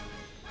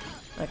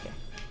 Okay.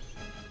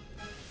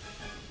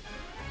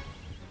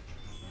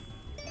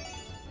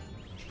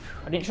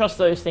 I didn't trust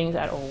those things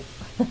at all.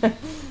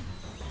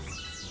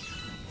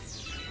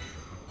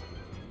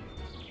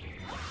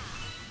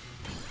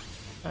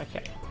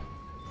 Okay.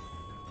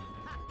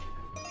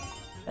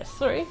 That's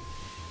 3.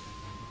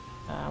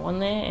 1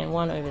 there and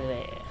 1 over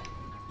there.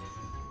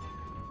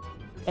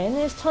 And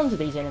there's tons of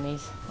these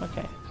enemies.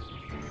 Okay.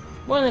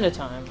 1 at a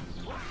time.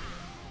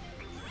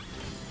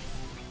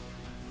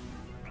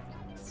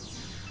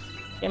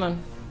 Come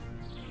on.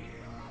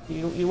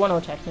 You want to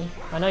attack me.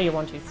 I know you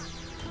want to.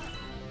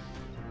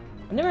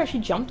 I've never actually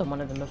jumped on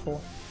one of them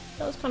before.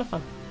 That was kind of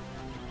fun.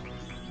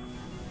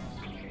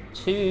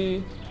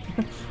 2.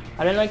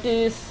 I don't like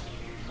this.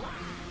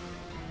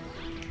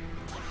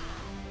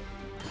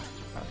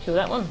 I'll kill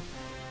that one.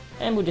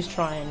 And we'll just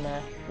try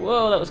and...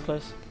 whoa, that was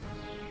close.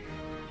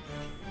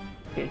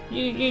 Good.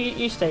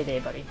 You stay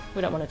there, buddy.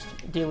 We don't want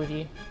to deal with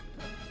you.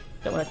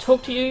 We don't want to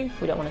talk to you.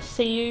 We don't want to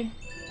see you.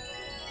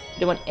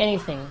 We don't want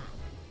anything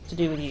to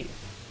do with you.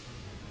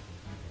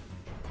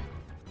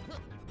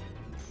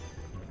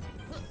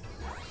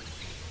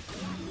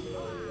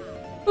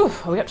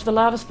 Oof, are we up to the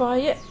lava spire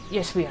yet?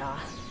 Yes, we are.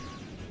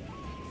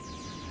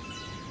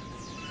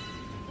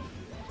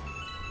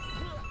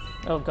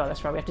 Oh god,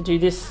 that's right. We have to do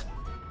this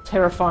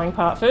terrifying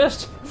part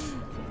first.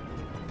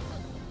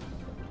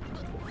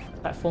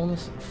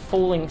 Platforms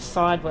falling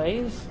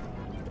sideways.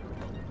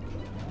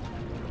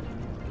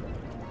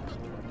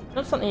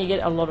 Not something you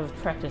get a lot of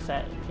practice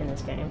at in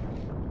this game.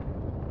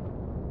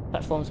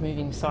 Platforms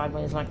moving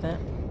sideways like that.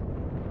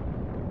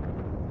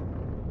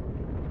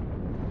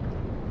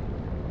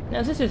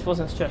 Now this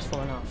wasn't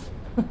stressful enough.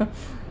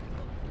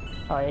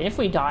 Oh, yeah, if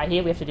we die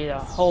here we have to do the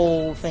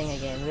whole thing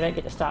again. We don't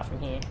get to start from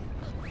here.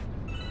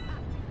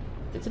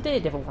 It's a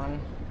Daredevil run.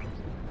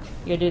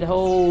 You gotta do the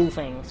whole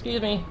thing.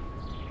 Excuse me.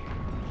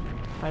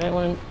 I don't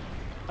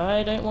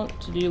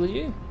want to deal with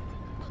you.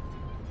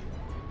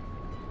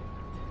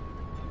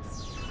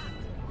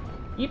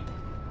 Yep.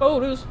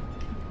 Boulders.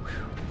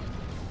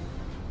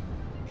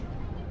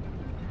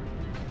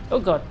 Oh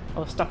god, I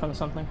was stuck on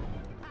something.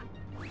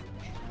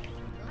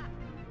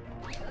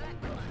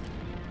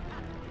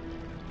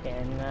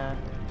 And then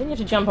you have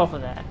to jump off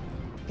of that.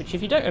 Which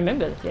if you don't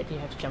remember that you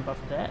have to jump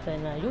off of that,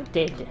 then you're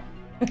dead.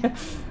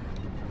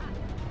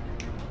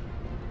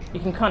 You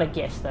can kind of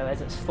guess though as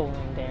it's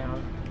falling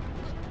down.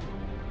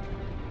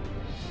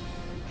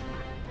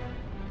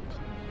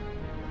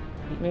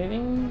 Keep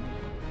moving.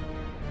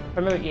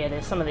 Remember, yeah,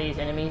 there's some of these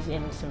enemies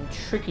in some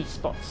tricky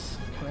spots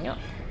coming up.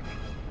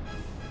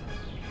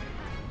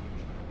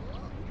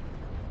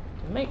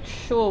 Make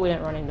sure we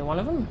don't run into one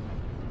of them.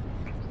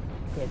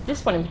 Yeah,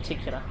 this one in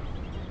particular.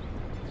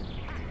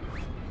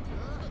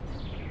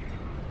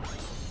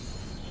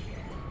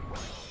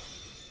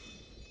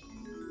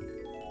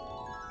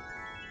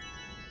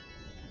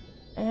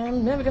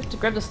 And now we have to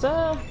grab the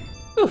star.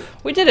 Oof,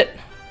 we did it!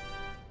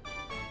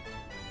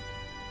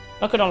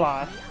 Not gonna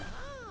lie.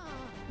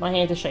 My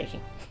hands are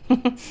shaking.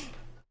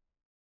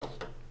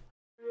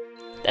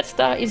 That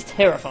star is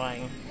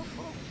terrifying.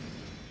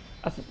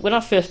 When I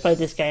first played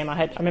this game,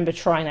 I remember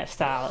trying that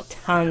star like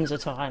tons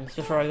of times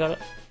before I got it.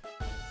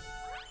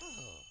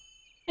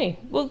 Hey,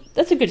 well,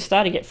 that's a good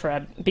star to get for our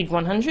big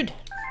 100.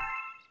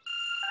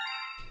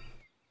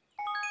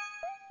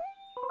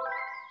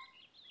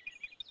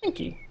 Thank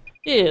you.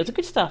 Yeah, it's a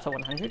good start for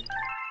 100.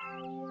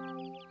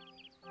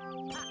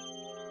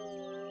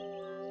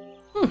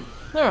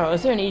 Alright,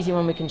 is there an easy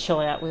one we can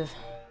chill out with?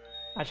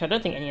 Actually, I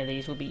don't think any of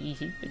these will be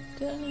easy, but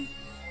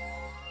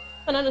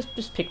oh no, let's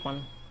just pick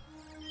one.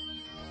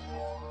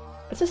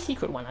 It's a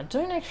secret one. I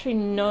don't actually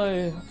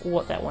know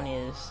what that one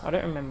is. I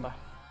don't remember.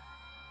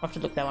 I'll have to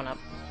look that one up.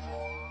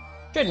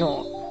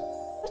 Dreadnought.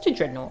 Let's do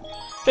Dreadnought.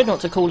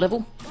 Dreadnought's a cool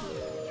level.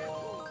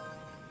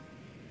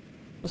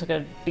 Looks like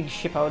a big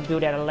ship I would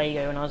build out of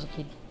Lego when I was a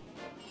kid.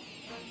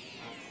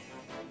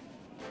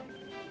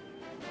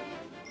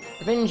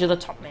 Revenge of the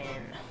Top Man.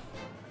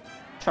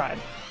 Tribe.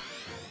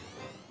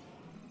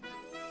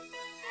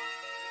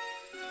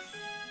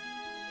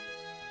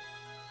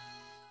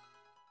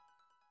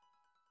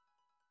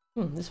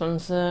 This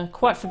one's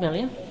quite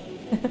familiar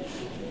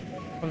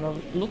from the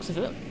looks of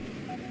it.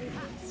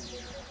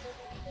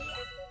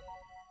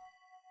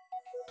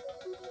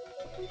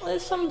 Well,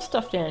 there's some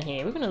stuff down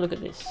here. We're going to look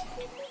at this.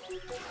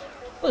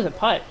 Oh, there's a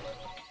pipe.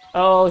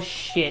 Oh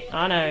shit,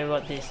 I know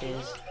what this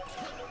is.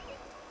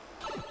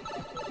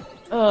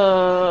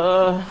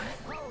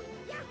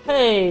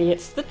 Hey,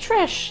 it's the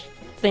trash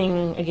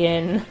thing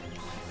again.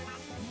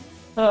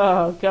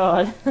 Oh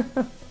god.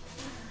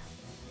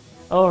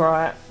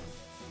 Alright.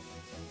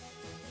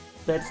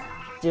 Let's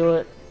do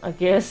it, I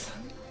guess.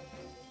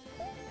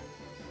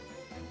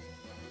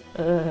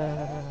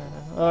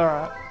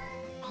 Alright.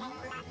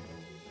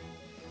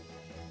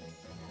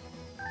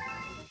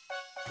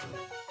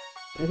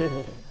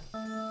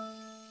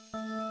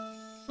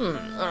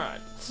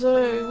 Alright,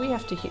 so we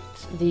have to hit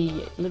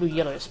the little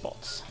yellow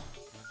spots.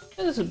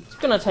 This is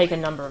gonna take a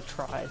number of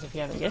tries if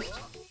you haven't guessed.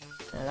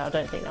 And I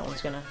don't think that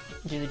one's gonna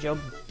do the job.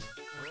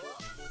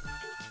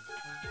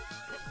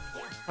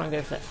 Try and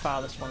go for that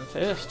farthest one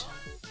first.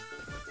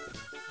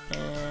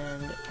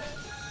 And...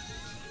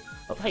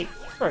 oh, hey,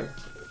 throw.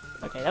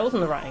 Okay, that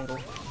wasn't the right angle.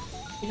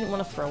 You didn't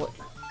want to throw it.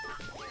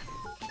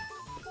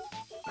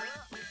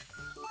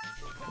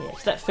 Yeah,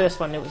 so that first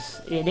one, it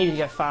needed to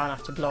go far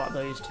enough to blow up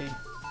those two.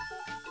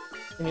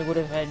 Then we would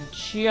have had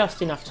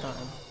just enough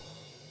time.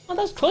 Oh,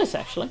 that was close,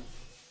 actually.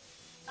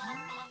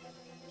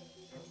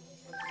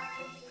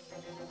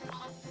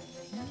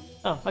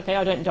 Oh, okay,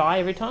 I don't die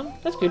every time.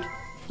 That's good.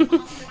 I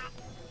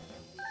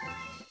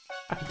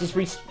could just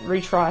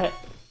retry it.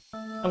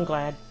 I'm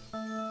glad.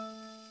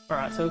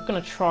 Alright, so we're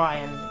gonna try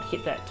and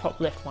hit that top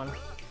left one.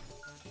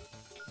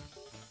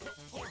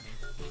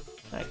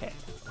 Okay,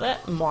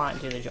 that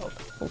might do the job.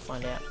 We'll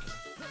find out.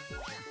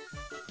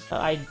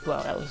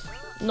 Well, that was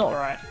not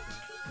right.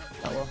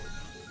 Oh well.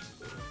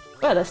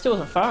 Wow, that still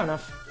wasn't far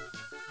enough.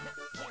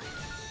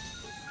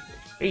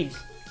 Jeez,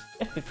 you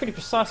have to be pretty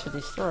precise with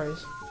these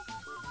throws.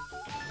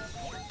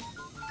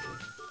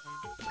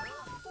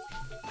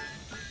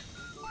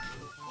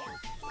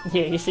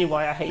 Yeah, you see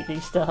why I hate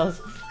these stars.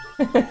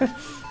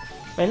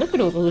 Man, look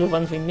at all the little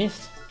ones we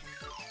missed.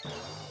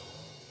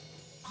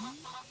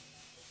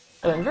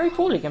 They went very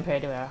poorly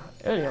compared to our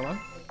earlier one.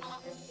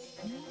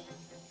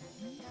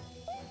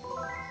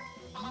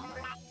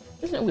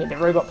 Isn't it weird the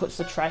robot puts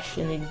the trash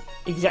in the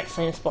exact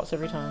same spots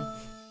every time?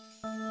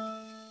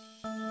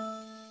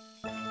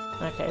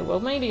 Okay, well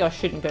maybe I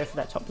shouldn't go for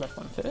that top left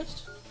one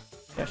first.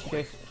 Maybe I should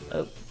go for,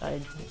 oh,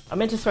 I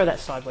meant to throw that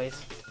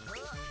sideways.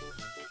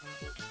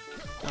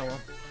 Oh well.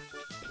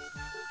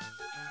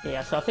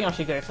 Yeah, so I think I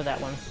should go for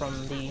that one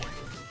from the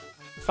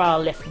far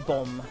left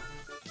bomb,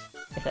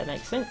 if that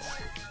makes sense.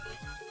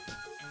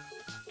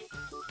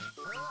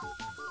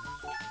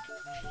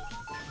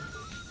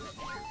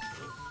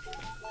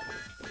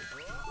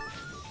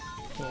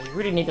 Yeah, you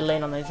really need to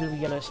land on those little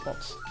yellow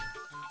spots.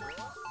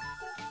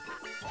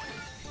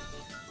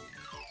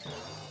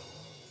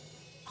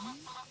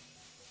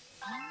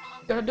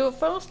 You gotta do it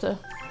faster.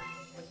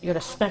 You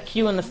gotta smack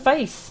you in the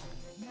face.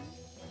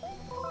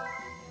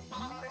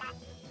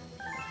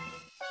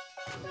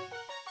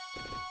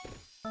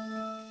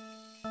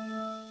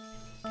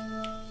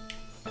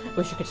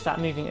 Wish I could start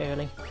moving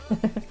early.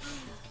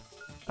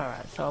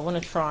 Alright, so I want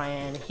to try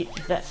and hit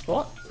that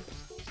spot.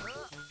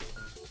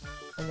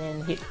 And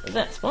then hit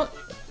that spot.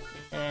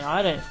 And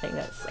I don't think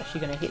that's actually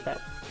going to hit that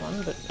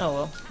one, but oh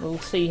well, we'll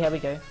see how we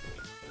go.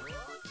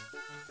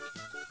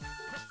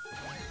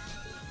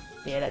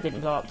 Yeah, that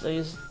didn't blow up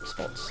those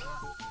spots,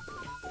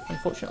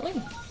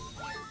 unfortunately.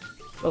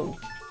 Oh,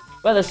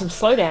 well, there's some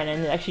slowdown,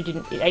 and it actually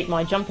didn't. It ate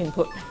my jump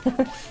input.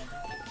 I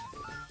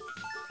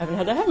haven't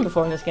had that happen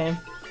before in this game.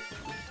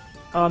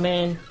 Oh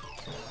man,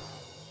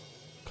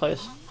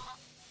 close.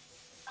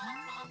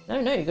 No,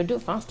 you gotta do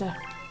it faster.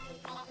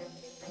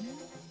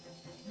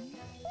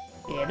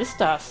 Yeah, this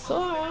star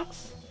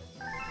sucks.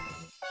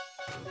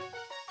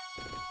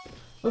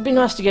 Would be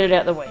nice to get it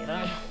out of the way,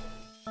 though.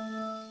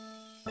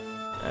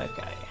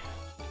 Okay.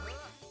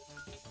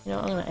 You know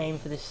what, I'm gonna aim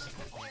for this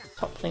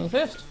top thing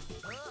first.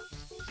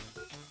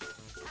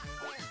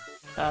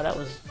 Ah, that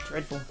was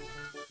dreadful.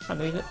 Can't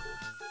move it.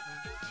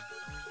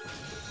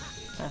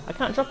 I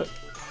can't drop it.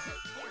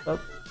 Oh.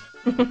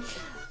 Let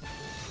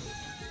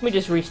me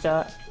just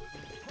restart.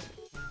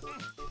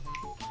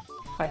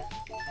 Hi.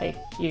 Hey,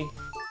 you.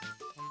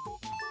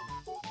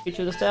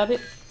 Picture the star bit?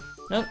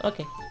 No?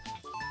 Okay.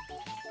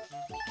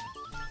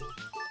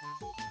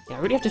 Yeah, I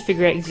really have to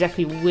figure out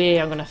exactly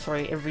where I'm gonna throw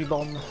every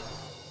bomb.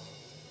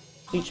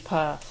 Each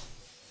path.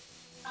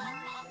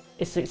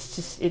 It's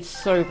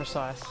so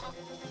precise.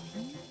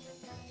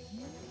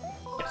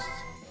 Yes.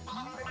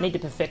 I need to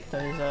perfect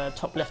those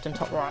top left and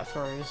top right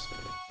throws.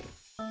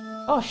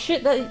 Oh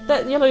shit,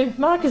 that yellow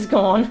marker's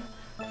gone!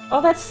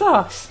 Oh, that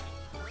sucks!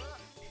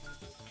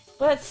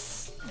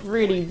 That's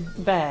really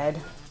bad.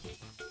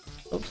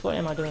 Oops, what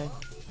am I doing?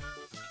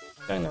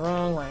 Going the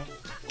wrong way.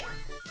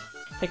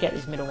 Pick out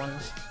these middle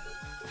ones.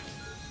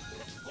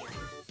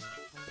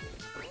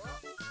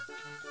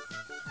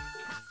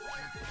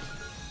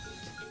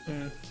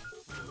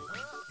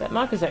 That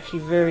marker's actually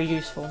very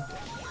useful.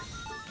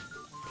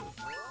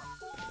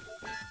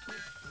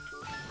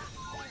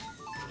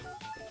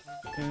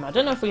 I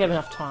don't know if we have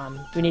enough time.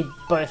 We need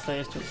both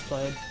those to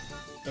explode.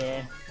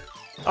 Yeah.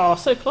 Oh,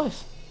 so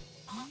close.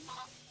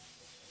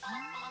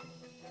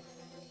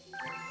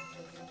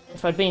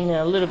 If I'd been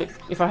a little bit...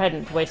 If I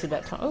hadn't wasted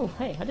that time... Oh,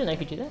 hey, I didn't know you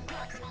could do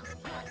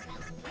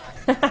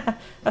that.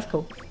 That's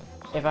cool.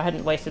 If I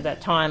hadn't wasted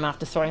that time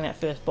after throwing that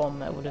first bomb,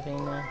 that would have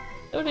been...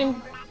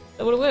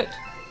 that would have worked.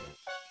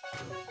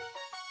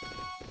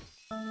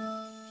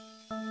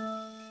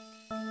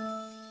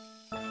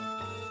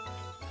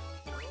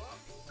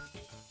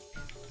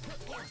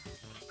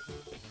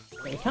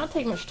 You can't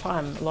take much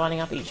time lining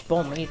up each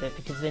bomb either,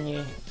 because then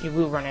you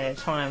will run out of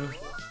time.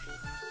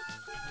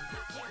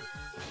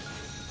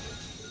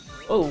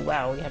 Oh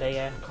wow, we had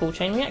a cool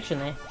chain reaction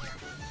there.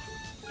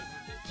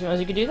 Did you know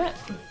you could do that?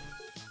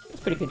 That's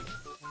pretty good.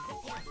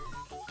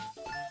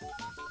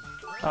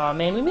 Oh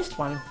man, we missed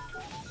one.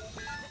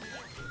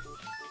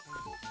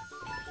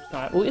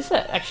 Alright, well is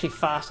that actually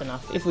fast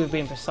enough? If we've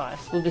been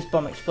precise, will this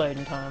bomb explode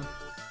in time?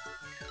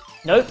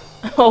 Nope!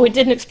 Oh, it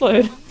didn't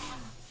explode!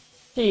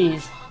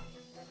 Jeez.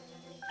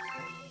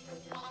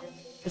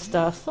 The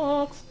star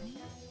sucks.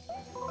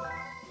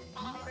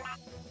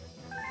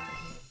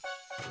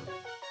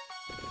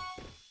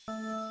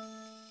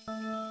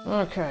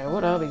 Okay,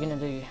 what are we gonna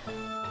do?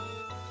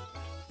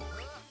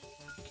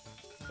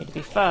 Need to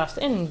be fast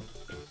and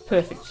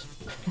perfect,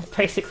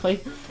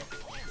 basically.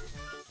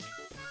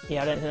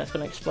 Yeah, I don't think that's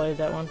gonna explode,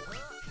 that one.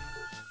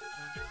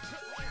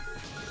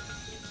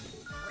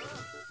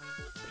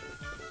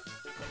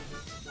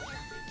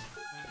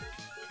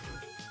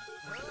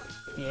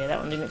 Yeah, that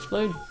one didn't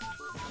explode.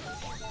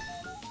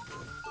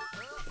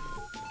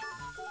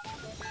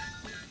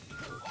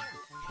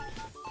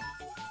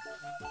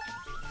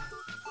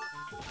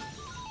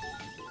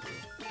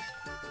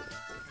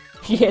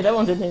 Yeah, that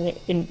one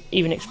didn't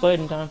even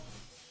explode in time.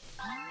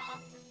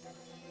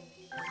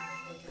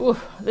 Ooh,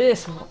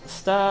 this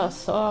star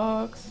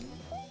sucks.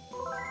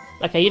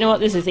 Okay, you know what?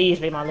 This is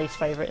easily my least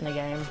favourite in the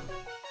game.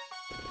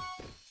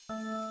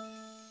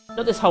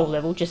 Not this whole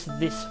level, just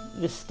this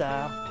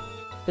star.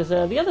 Because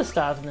the other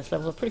stars in this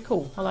level are pretty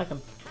cool. I like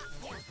them.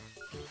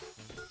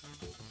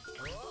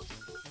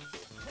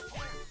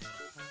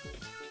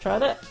 Try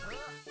that.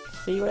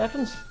 See what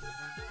happens.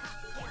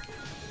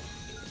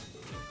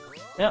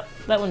 Yep,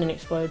 that one didn't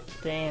explode.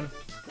 Damn.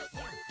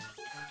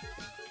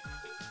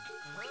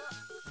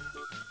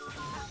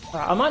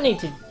 Alright, I might need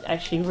to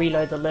actually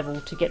reload the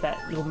level to get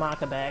that little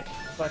marker back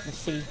so I can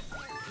see.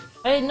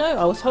 Hey, no,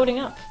 I was holding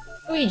up.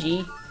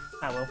 Luigi!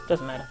 Ah well,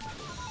 doesn't matter.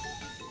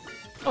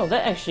 Oh,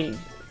 that actually...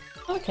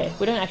 Okay,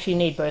 we don't actually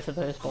need both of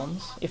those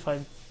bombs if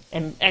I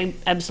am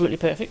absolutely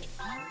perfect.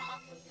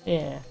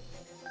 Yeah.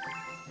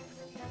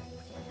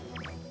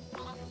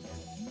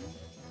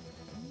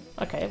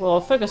 Okay, well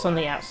I'll focus on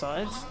the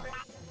outsides.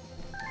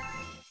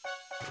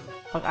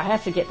 I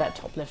have to get that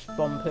top left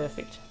bomb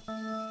perfect.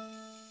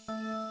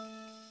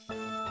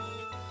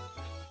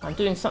 I'm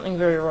doing something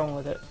very wrong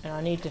with it, and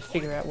I need to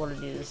figure out what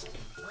it is.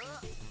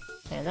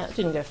 And that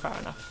didn't go far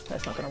enough.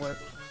 That's not going to work.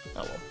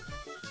 Oh well.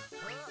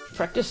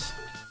 Practice.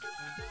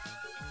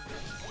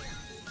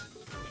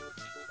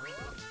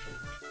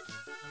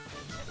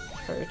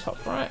 Through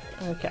top right.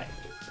 Okay.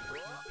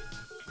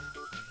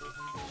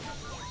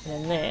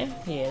 And then there.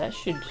 Yeah, that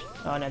should...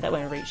 Oh no, that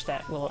won't reach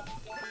that, will it?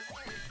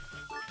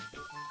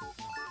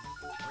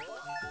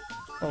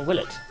 Or will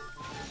it?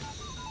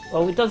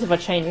 Well, it does if I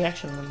chain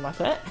reaction like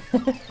that.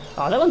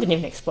 Oh, that one didn't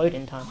even explode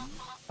in time.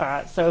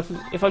 Alright, so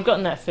if I'd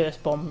gotten that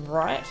first bomb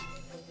right,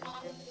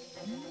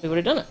 we would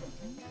have done it.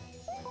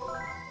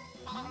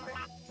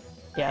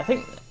 Yeah, I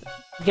think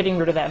getting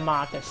rid of that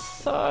marker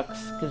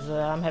sucks, because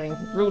I'm having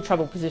real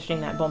trouble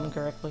positioning that bomb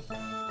correctly.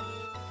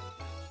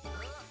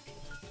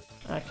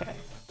 Okay.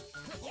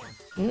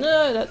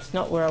 No, that's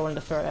not where I wanted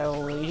to throw it at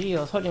all, Luigi.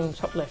 I was holding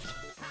top left.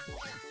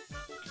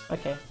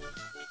 Okay.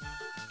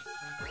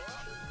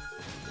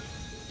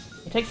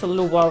 It takes a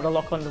little while to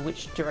lock onto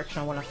which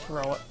direction I want to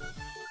throw it.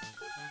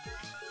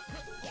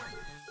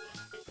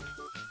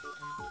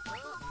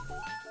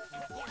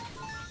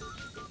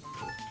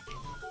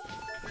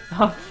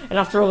 Oh, and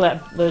after all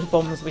those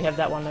bombs, we have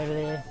that one over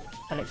there,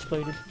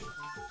 unexploded.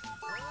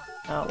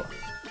 Oh, well.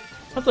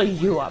 I'll blow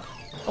you up.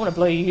 I want to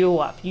blow you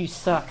up. You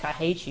suck. I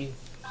hate you.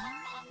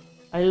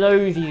 I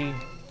loathe you.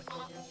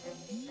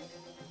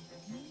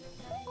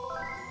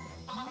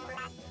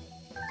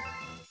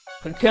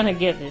 We're gonna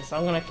get this.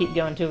 I'm gonna keep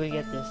going till we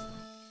get this.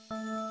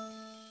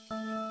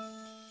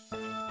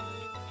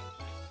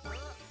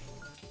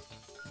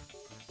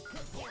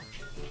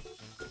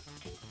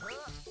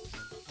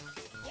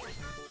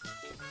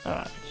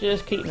 Alright,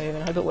 just keep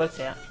moving. I hope it works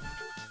out.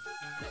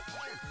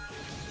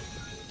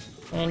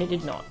 And it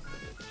did not.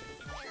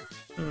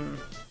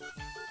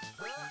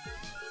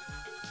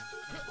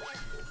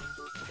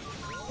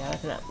 Yeah, I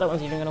think that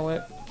one's even gonna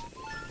work.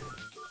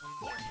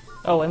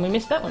 Oh, and we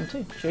missed that one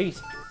too. Jeez.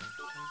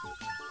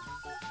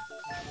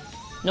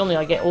 Normally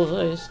I get all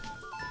those.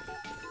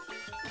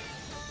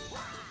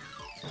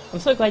 I'm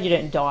so glad you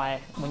don't die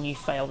when you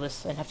fail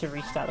this and have to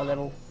restart the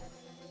level.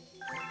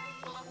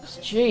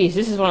 Jeez,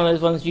 this is one of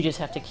those ones you just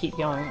have to keep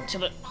going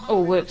until it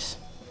all works.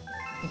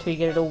 Until you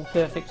get it all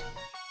perfect.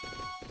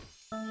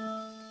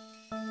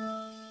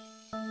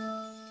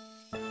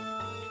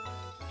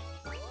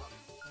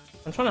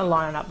 I'm trying to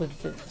line it up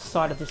with the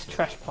side of this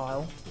trash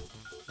pile.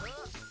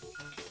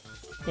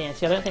 Yeah,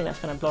 see, I don't think that's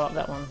going to blow up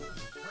that one.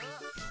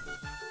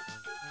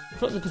 I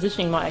thought the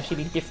positioning might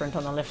actually be different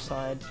on the left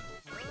side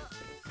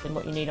than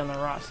what you need on the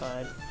right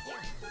side.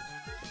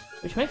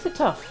 Which makes it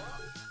tough.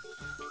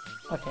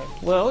 Okay,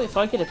 well, if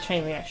I get a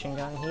chain reaction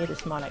going here,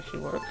 this might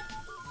actually work.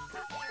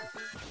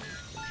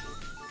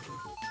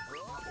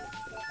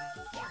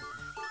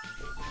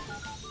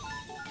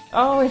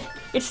 Oh,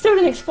 it still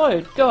didn't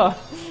explode! God!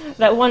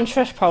 That one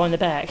trash pile in the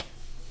bag.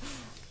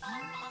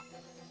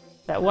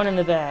 That one in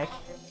the bag.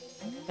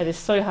 That is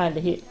so hard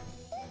to hit.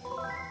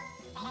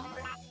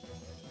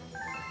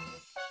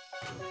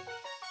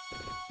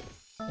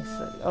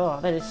 Oh,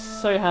 that is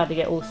so hard to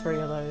get all three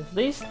of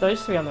those.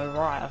 Those three on the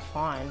right are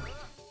fine.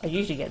 I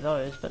usually get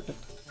those, but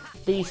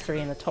these three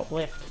in the top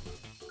left.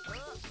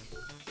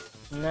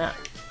 Nah.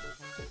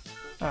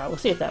 Alright, we'll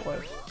see if that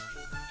works.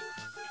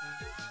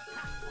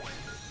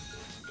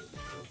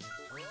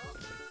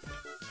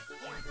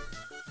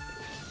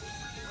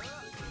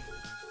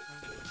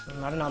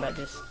 I don't know about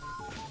this.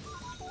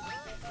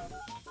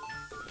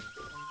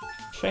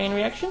 Chain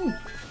reaction?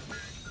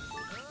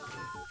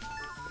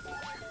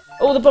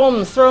 All the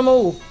bombs! Throw them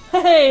all!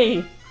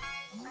 Hey!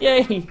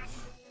 Yay!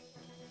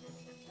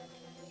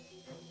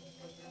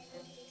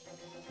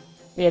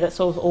 Yeah, that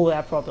solves all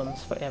our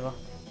problems forever.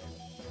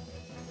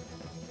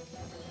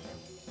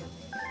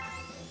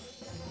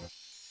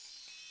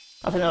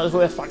 I think that was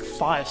worth like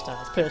 5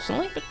 stars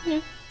personally, but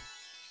yeah.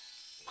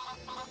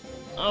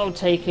 I'll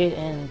take it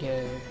and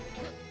go.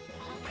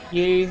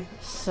 You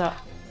suck.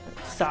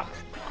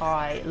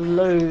 I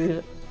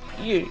loathe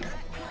you.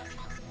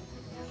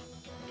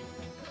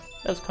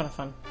 That was kind of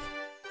fun.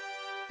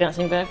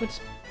 Bouncing backwards.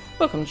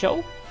 Welcome,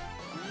 Joel.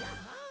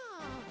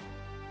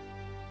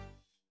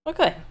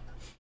 Okay.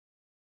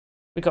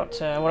 We got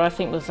what I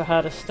think was the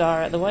hardest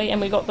star out the way, and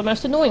we got the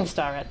most annoying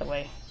star out the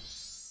way.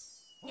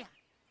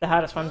 The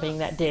hardest one being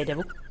that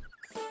daredevil.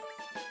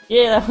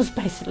 Yeah, that was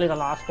basically the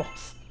last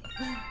boss.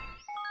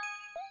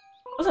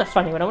 Wasn't it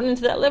funny? When I went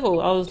into that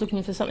level, I was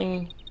looking for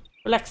something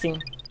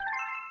relaxing.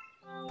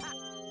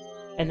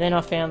 And then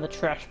I found the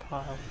trash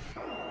pile.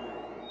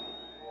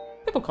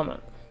 People comment.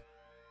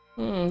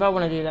 Do I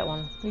want to do that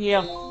one?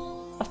 Yeah.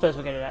 I suppose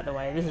we'll get it out of the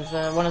way. This is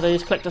one of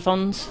those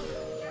collectathons.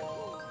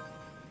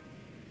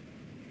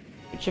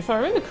 Which, if I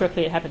remember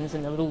correctly, it happens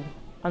in the little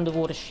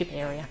underwater ship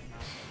area.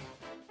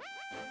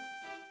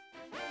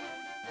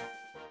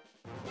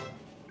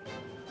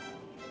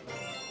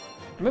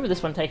 I remember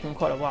this one taking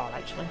quite a while,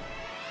 actually.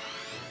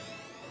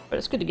 But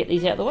it's good to get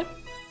these out of the way.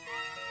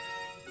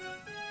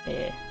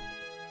 Yeah.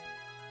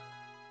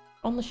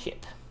 On the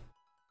ship.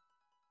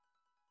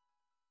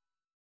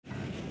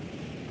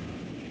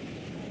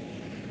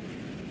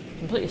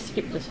 Completely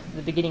skipped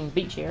the beginning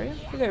beach area.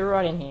 We go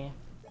right in here.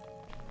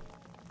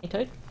 Hey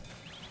Toad.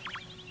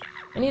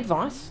 Any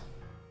advice?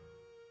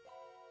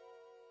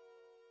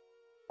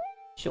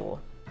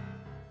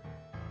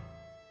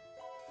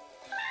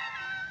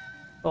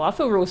 Well, I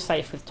feel real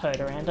safe with Toad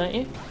around, don't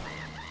you?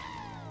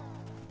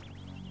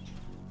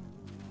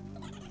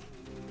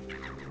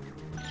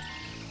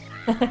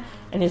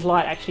 And his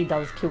light actually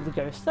does kill the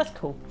ghost. That's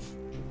cool.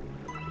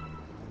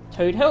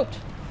 Toad helped.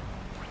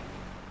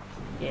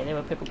 Yeah, there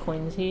were purple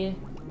coins here.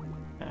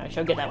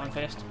 Shall I get that one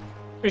first?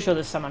 Pretty sure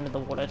there's some under the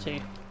water too.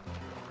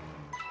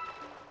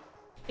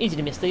 Easy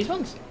to miss these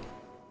ones.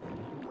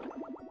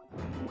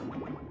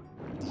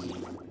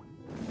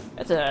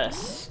 That's a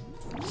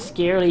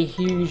scarily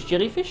huge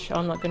jellyfish.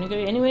 I'm not going to go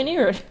anywhere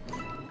near it.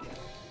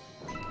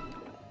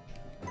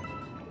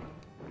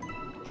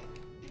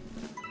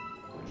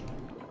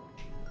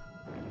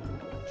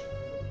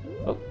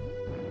 Oh,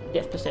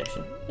 depth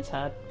perception. It's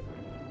hard.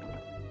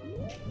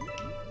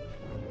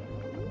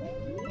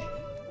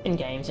 In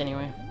games,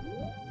 anyway.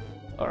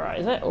 Alright,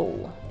 is that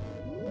all?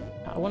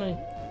 I want to...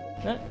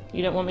 No?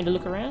 You don't want me to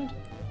look around?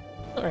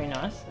 Not very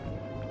nice.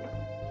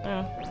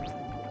 Oh.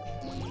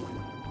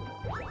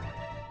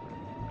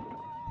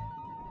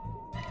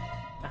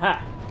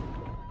 Aha!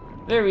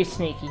 Very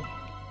sneaky.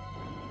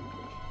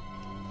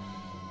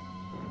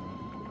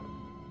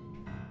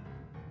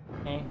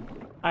 Okay.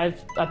 I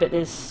bet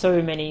there's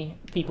so many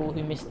people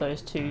who missed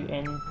those two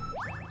and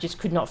just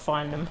could not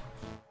find them.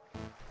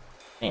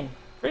 Man,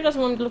 really doesn't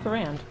want me to look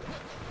around.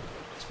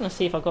 Just want to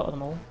see if I got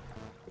them all.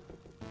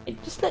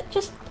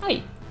 Just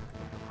wait.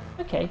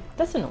 Okay,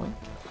 that's annoying.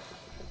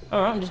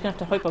 Alright, I'm just gonna have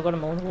to hope I got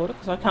them all in the water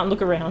because I can't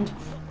look around.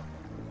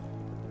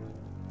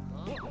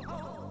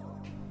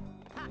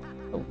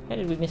 Oh, how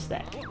did we miss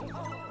that?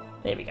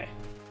 There we go.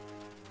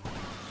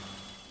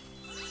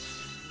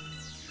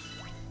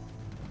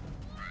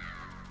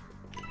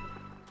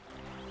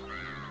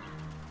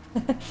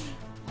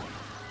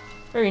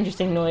 Very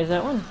interesting noise,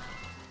 that one.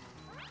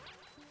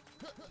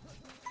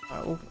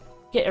 Alright, we'll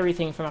get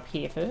everything from up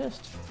here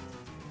first.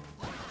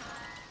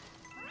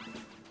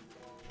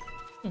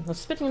 I was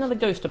expecting another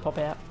ghost to pop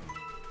out.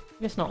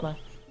 Guess not, though.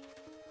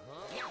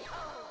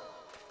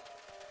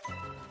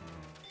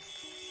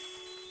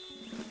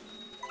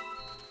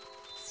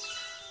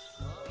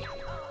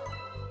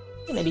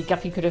 Yeah, maybe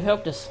Guppy could have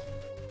helped us.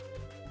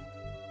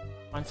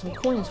 Find some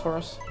coins for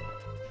us.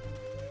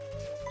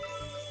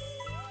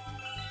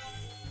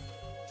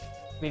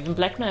 We even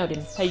blackmailed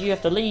him. Hey, you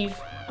have to leave.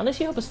 Unless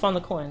you help us find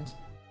the coins.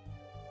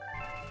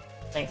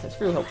 Thanks, that's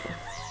real helpful.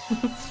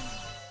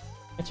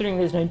 Considering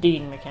there's no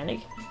digging mechanic.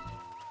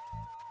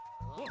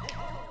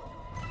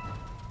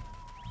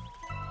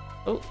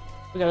 Oh,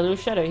 we got a little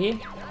shadow here.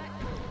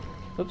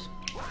 Oops.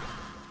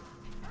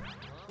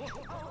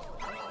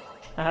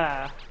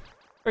 Ah,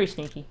 very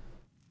sneaky.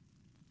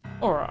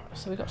 Alright,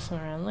 so we got some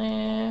around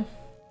there.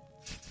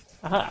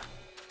 Aha!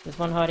 There's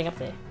one hiding up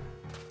there.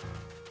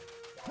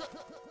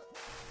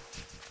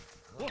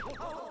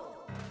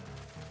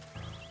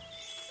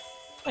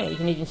 Oh yeah, you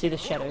can even see the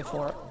shadow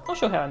for it. Not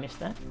sure how I missed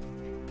that.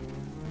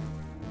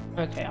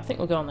 Okay, I think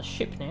we'll go on the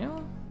ship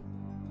now.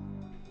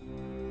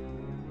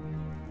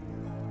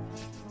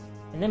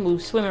 And then we'll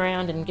swim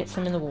around and get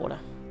some in the water.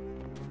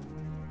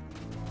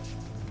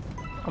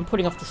 I'm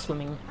putting off the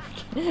swimming.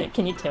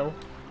 Can you tell?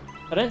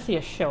 I don't see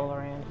a shell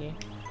around here.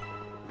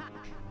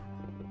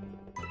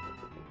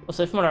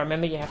 Also, from what I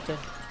remember, you have to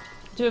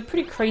do a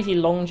pretty crazy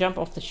long jump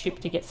off the ship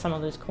to get some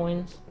of those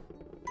coins.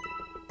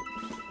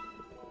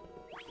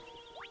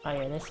 Oh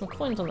yeah, there's some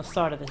coins on the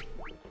side of the...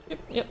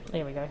 Yep,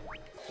 there we go.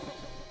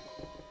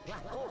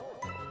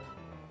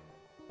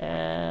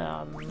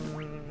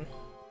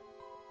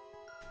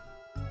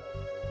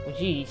 Well,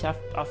 geez,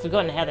 I've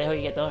forgotten how the hell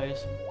you get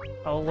those.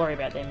 I'll worry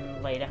about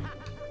them later.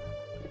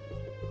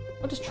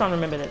 I'll just try and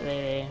remember that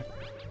they're there.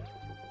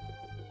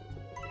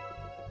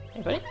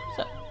 Hey buddy, what's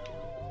up?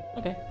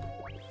 Okay.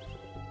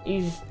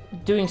 He's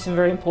doing some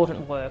very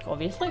important work,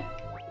 obviously.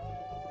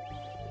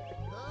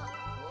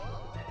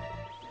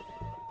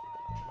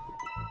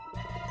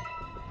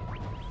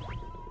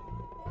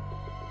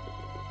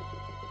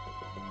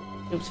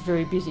 He looks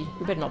very busy.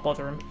 We better not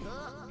bother him.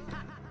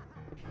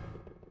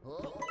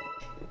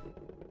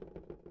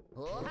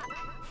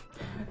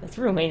 It's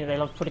real mean that they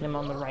love putting them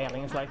on the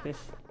railings like this.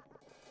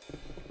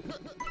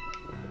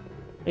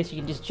 At least you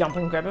can just jump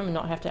and grab them and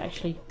not have to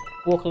actually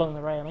walk along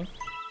the railing.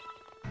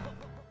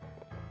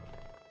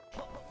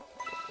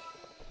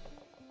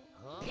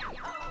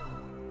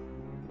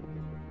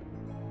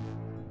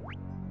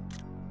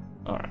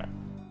 Alright.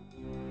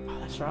 Oh,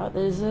 that's right,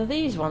 there's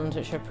these ones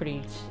which are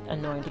pretty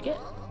annoying to get.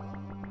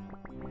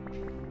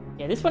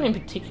 Yeah, this one in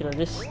particular,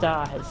 this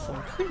star, has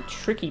some pretty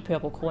tricky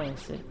purple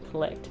coins to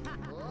collect.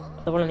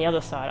 The one on the other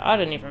side, I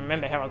don't even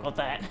remember how I got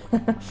that.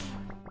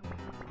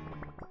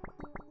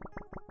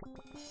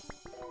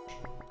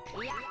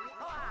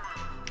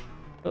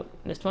 Oh,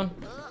 missed one.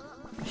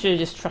 I should have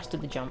just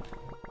trusted the jump.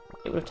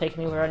 It would have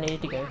taken me where I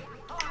needed to go.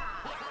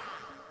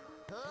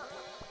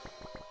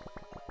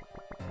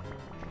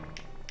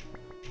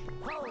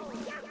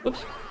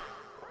 Whoops.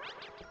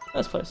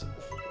 That's close.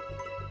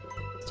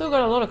 Still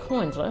got a lot of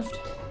coins left.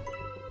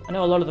 I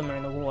know a lot of them are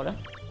in the water.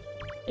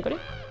 Hey, buddy.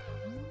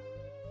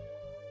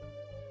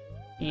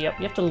 Yep,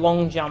 you have to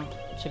long jump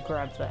to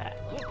grab that.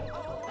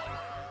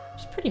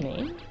 It's pretty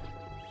mean.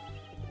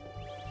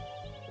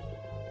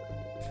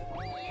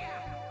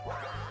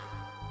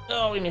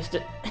 Oh, we missed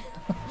it.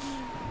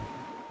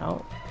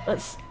 Oh,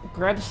 let's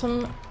grab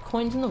some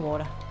coins in the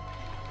water.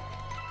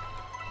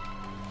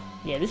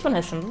 Yeah, this one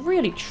has some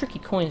really tricky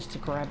coins to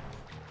grab.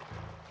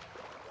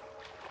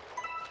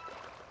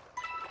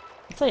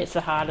 I'd say it's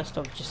the hardest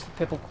of just the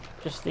purple,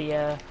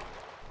 the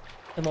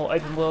more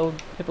open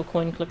world purple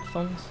coin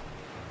collectathons.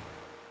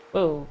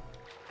 Whoa,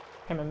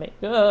 camera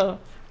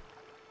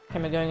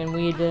going in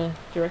weird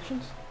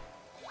directions.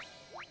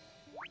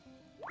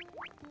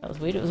 That was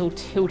weird. It was all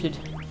tilted.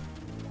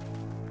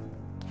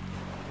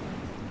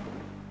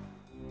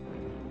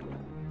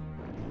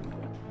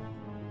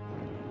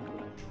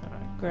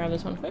 Alright, grab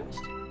this one first.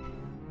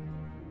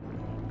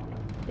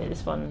 Yeah,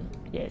 this one.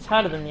 Yeah, it's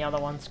harder than the other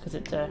ones because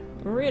it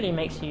really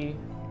makes you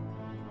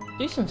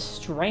do some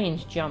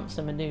strange jumps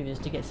and maneuvers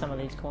to get some of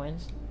these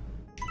coins.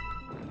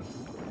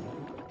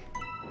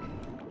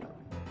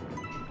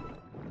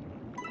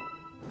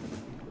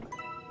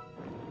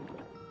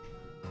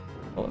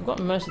 Well, we've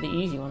got most of the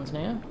easy ones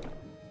now.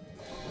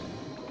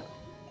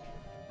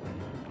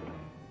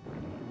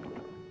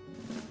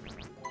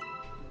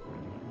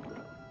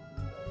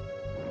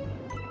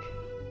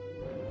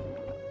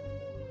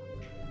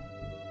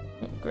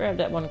 Grab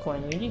that one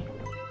coin, Luigi.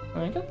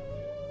 There you go.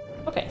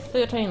 Okay,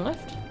 13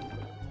 left.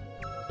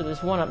 So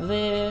there's one up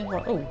there.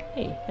 Oh,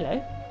 hey,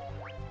 hello.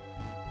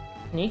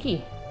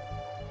 Sneaky.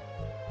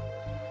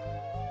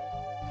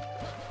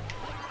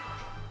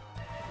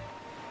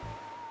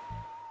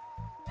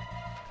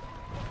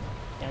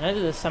 Yeah, I know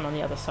that there's some on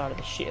the other side of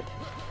the ship.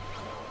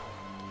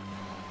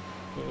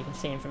 Yeah, you can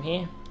see them from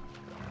here.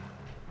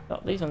 Oh,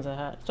 these ones are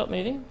hard. Stop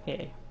moving.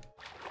 Yeah.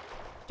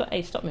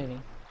 Stop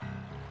moving.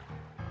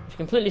 If it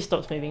completely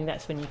stops moving,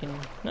 that's when you can...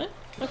 No?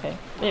 Okay,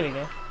 there we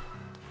go.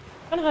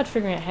 Kind of hard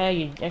figuring out how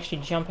you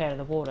actually jump out of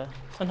the water.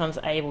 Sometimes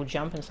A will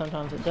jump and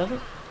sometimes it doesn't.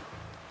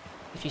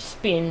 If you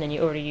spin, then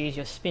you already use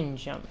your spin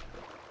jump.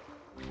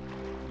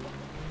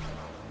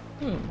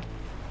 Oh,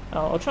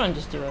 I'll try and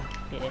just do a...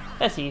 Yeah,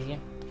 that's easier.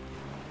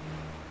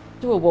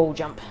 Do a wall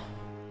jump.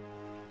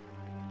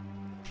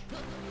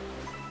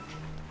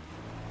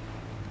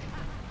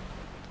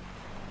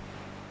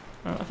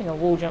 I think a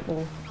wall jump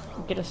will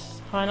get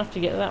us high enough to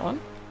get that one.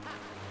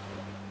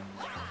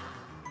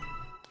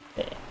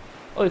 There.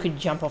 Or we could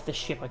jump off the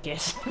ship, I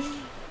guess.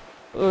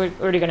 We're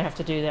already going to have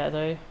to do that,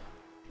 though,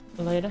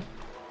 later.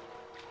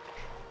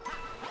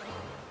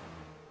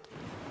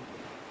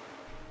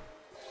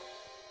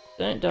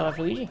 Don't dive,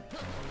 Luigi.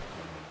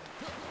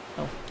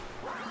 Oh.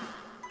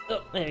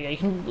 Oh, there we go. You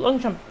can long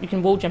jump, you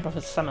can wall jump off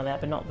of some of that,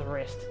 but not the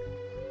rest.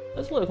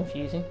 That's a little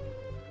confusing.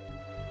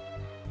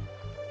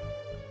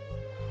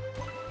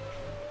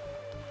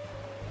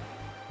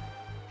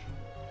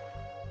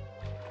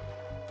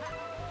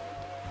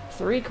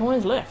 Three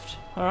coins left.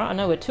 Alright, I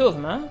know where two of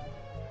them are.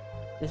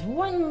 There's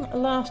one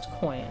last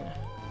coin.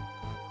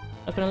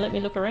 Not gonna let me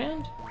look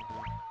around?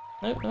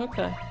 Nope,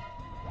 okay.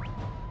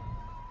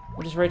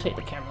 We'll just rotate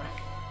the camera.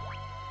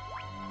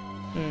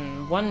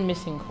 One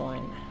missing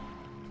coin.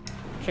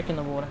 Check in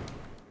the water.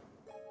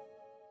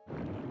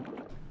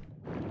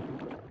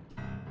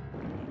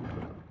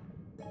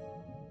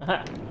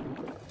 Aha!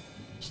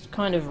 Just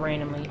kind of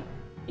randomly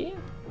here.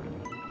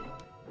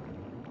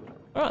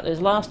 Alright,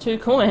 those last two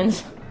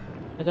coins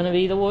are gonna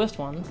be the worst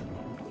ones.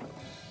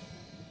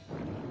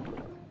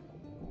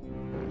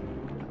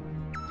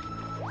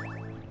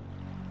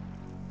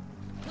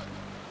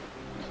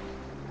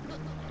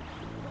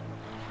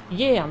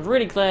 Yeah, I'm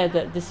really glad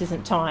that this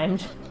isn't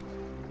timed.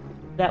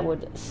 That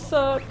would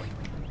suck.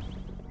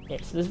 Yeah,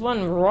 so there's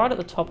one right at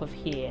the top of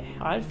here.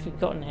 I've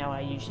forgotten how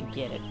I usually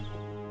get it.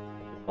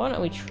 Why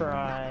don't we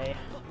try...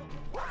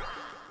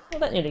 Well,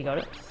 that nearly got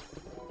it.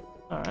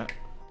 Alright.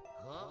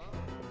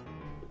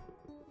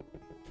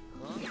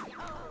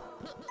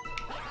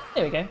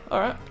 There we go.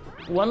 Alright.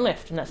 One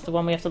left, and that's the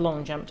one we have to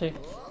long jump to.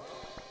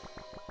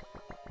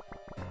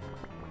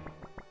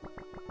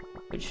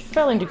 Which,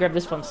 failing to grab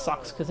this one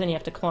sucks, because then you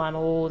have to climb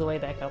all the way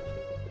back up.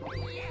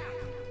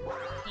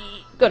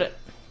 Got it!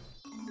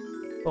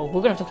 Well,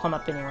 we're gonna have to climb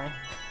up anyway.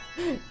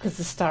 Because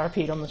the star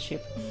appeared on the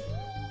ship.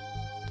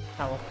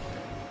 Oh well.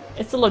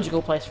 It's the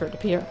logical place for it to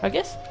appear, I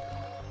guess.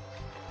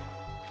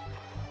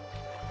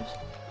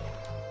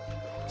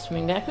 Oops.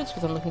 Swimming backwards,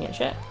 because I'm looking at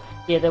chat.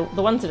 Yeah, the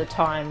ones that are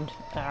timed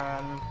are,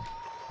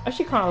 I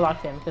actually kind of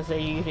like them, because they're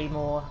usually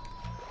more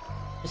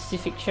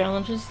specific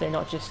challenges. They're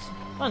not just,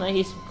 I don't know,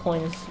 here's some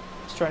coins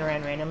thrown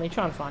around randomly,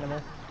 try and find them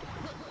all.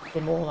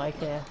 They're more like,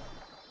 trying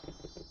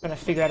to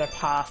figure out a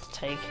path to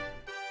take.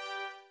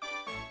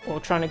 Or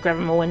trying to grab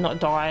them all and not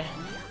die.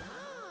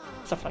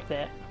 Stuff like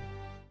that.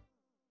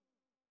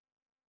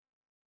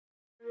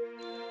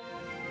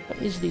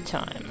 What is the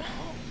time?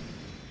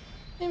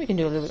 Maybe we can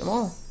do a little bit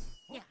more.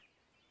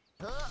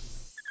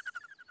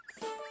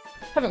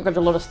 Haven't grabbed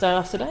a lot of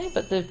stars today,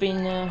 but they've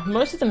been,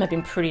 most of them have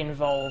been pretty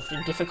involved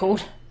and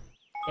difficult.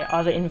 Yeah,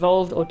 either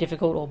involved or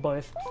difficult or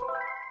both.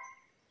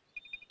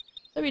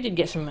 So we did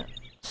get some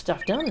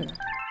stuff done.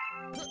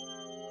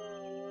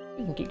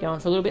 We can keep going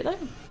for a little bit though.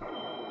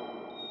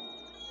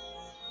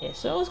 Yeah,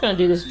 so I was going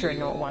to do this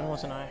Dreadnought one,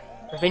 wasn't I?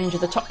 Revenge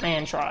of the Top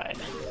Man Tribe.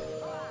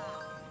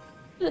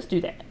 Let's do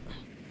that.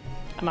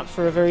 I'm up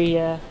for a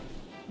very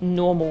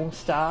normal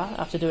star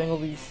after doing all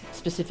these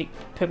specific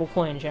purple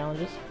coin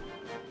challenges.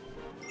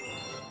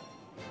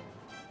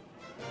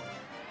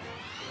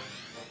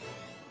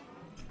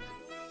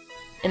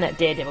 And that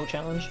Daredevil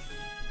challenge.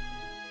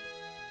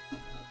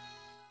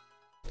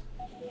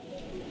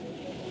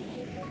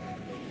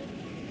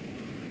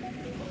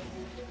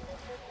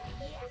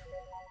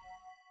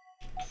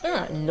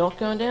 Alright, not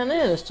going down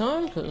there this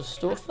time, because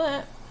store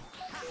flat.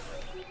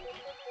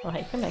 Oh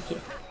hey, come back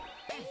here.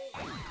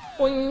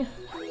 Boing!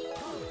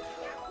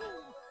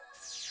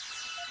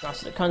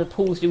 Nice, it kind of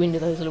pulls you into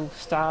those little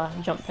star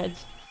jump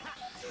pads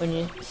when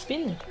you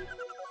spin.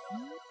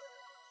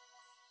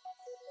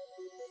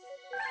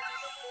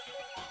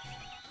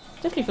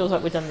 Definitely feels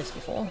like we've done this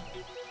before.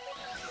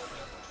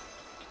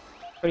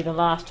 Probably the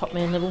last Top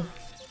Man level.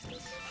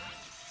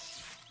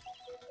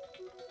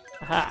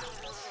 Aha!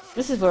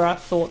 This is where I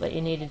thought that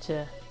you needed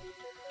to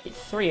get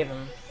 3 of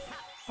them.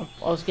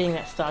 I was getting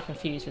that star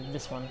confused with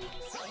this one.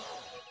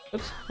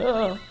 Oops.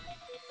 Oh.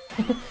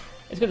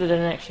 It's good that they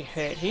don't actually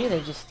hurt you,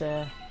 they just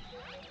kind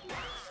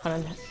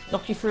of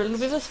knock you for a little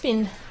bit of a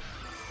spin.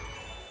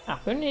 Ah,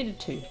 we only needed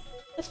 2.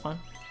 That's fine.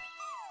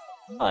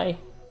 Hi.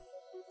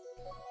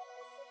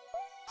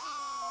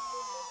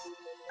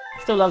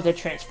 Still love their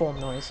transform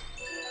noise.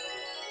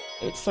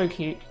 It's so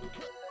cute.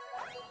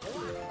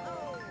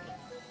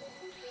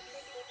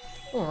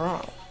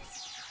 Alright.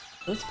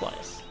 This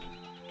place.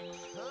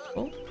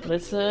 Well,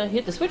 let's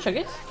hit the switch, I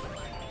guess.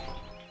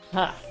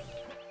 Ha!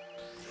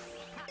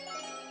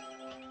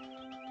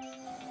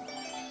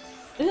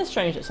 Isn't it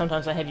strange that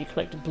sometimes I have you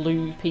collect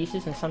blue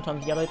pieces and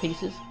sometimes yellow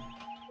pieces?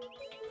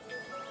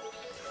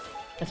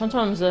 And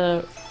sometimes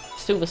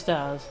silver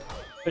stars.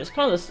 But it's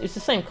kind of it's the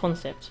same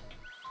concept.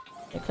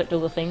 You collect all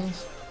the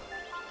things.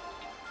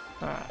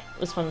 Alright,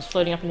 this one's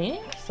floating up in the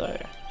air,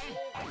 so...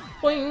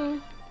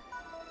 Boing!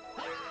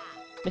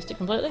 Missed it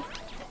completely.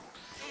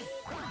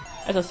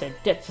 As I said,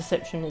 depth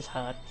perception is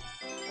hard.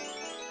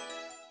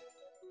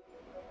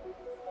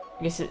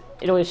 I guess it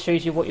always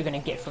shows you what you're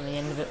going to get from the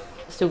end of it.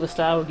 Silver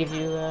star will give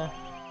you a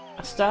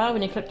star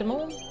when you collect them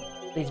all.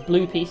 These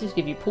blue pieces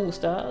give you pool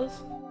stars.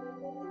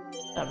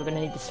 We're going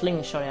to need to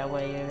slingshot our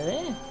way over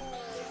there.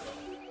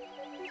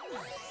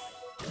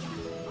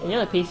 And the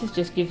other pieces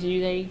just gives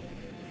you the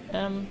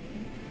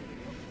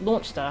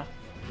launch star.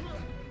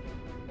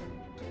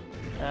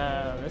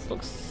 This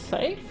looks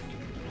safe.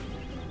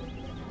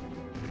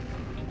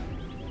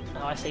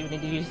 Oh, I see we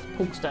need to use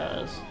pool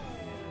stars.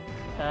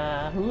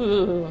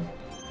 Ooh.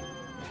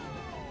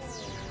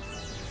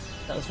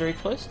 That was very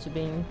close to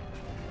being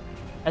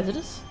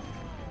hazardous.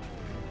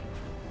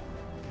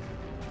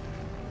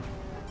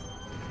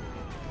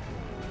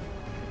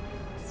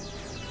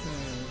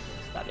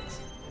 That is.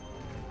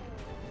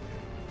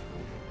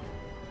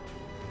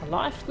 A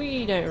life,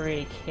 we don't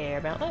really care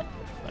about that.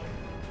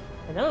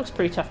 And that looks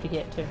pretty tough to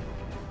get too.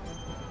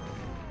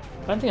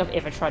 I don't think I've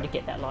ever tried to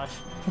get that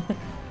life.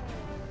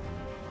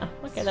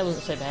 Okay, that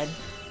wasn't so bad.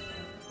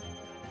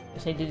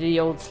 Just need to do the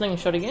old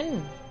slingshot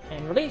again,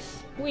 and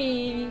release.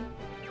 Whee!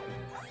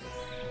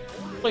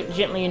 Float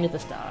gently into the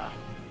star.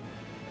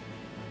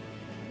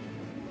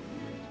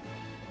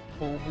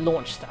 Or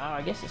launch star,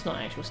 I guess, it's not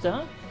an actual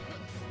star.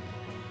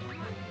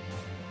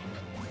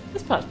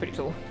 This part's pretty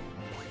cool.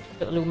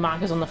 Got the little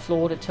markers on the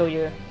floor to tell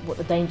you what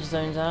the danger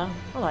zones are.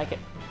 I like it.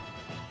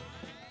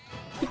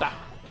 Hoopa!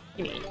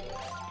 Gimme!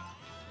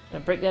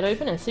 Gonna break that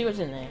open and see what's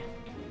in there.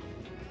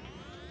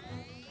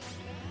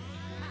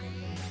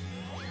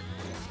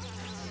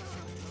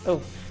 Oh,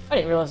 I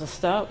didn't realise the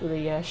start with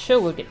the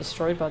shell would get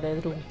destroyed by their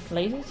little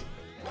lasers.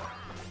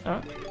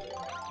 Alright.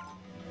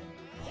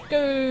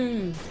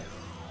 Go!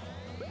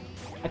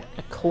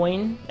 A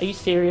coin? Are you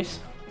serious?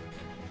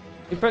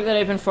 We broke that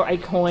open for a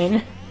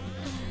coin.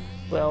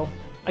 Well,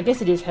 I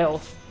guess it is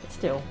health, but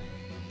still.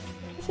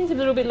 It seems a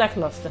little bit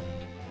lackluster.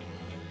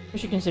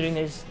 Especially considering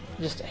there's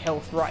just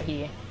health right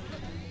here.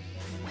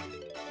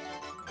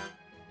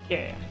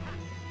 Yeah.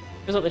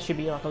 Feels like there should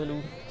be like a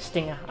little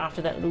stinger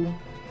after that little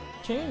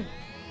tune.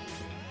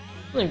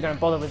 I'm not even going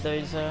to bother with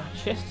those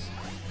chests.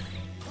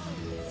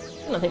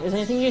 I don't think there's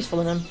anything useful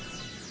in them.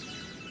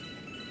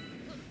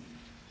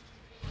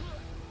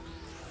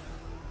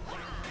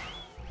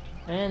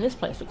 And this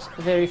place looks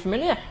very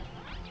familiar.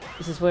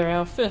 This is where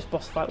our first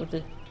boss fight with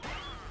the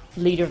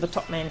leader of the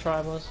Top Man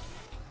tribe was.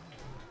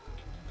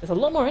 There's a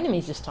lot more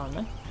enemies this time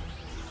though.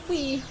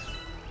 Whee!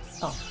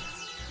 Oh.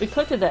 We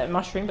collected that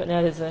mushroom, but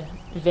now there's a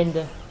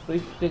vendor we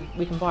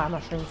can buy a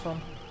mushroom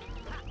from.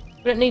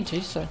 We don't need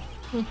to, so...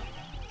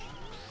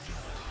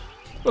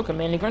 Look, a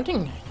manly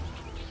grunting.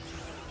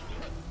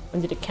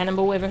 When did a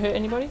cannonball ever hurt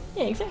anybody?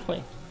 Yeah,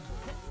 exactly.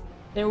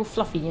 They're all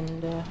fluffy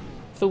and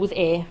filled with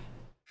air.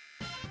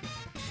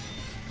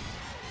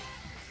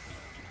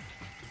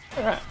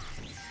 Alright.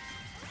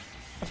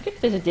 I forget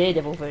if there's a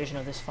Daredevil version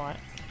of this fight.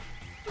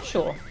 Not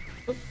sure.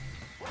 Oop.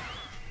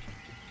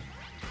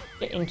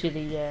 Get into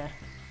the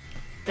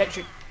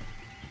electric...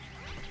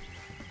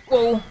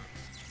 Whoa!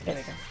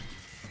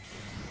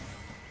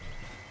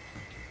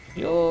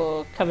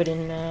 covered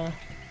in,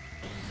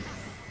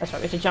 That's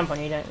right, we have to jump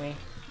on you, don't we?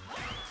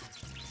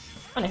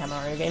 I know how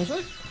Mario games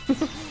work.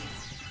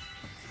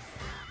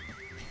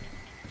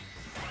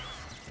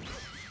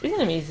 These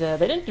enemies,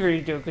 they don't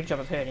really do a good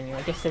job of hurting you.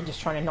 I guess they're just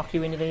trying to knock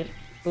you into the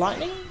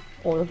lightning,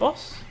 or the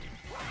boss.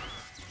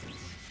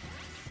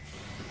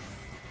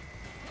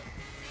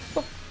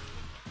 Oh,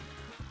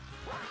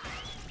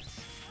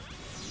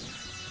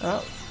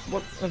 oh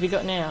what have you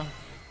got now?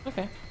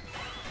 Okay.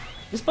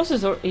 This boss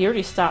he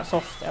already starts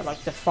off at like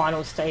the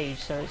final stage,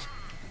 so it's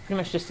pretty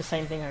much just the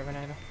same thing over and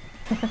over.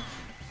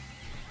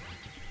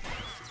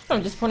 Kind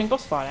of disappointing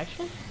boss fight,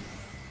 actually.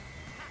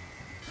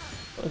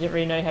 I didn't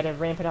really know how to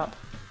ramp it up.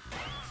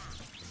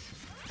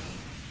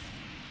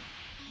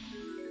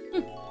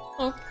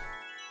 Oh.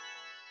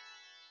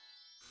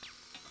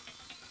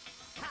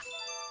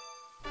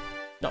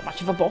 Not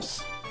much of a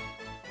boss.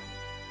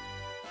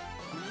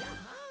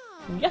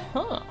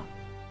 Yaha!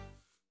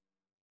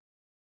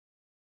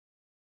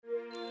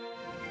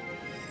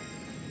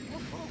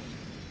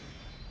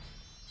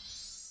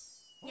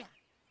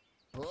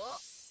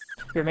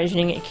 You're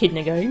imagining a kid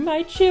and going,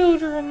 "My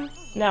children!"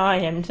 Now I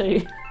am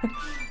too.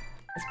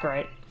 That's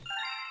great.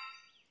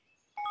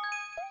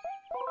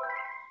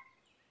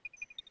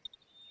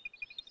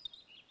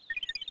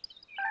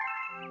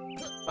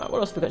 Right, what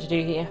else have we got to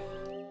do here?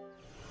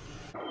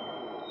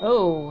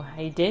 Oh,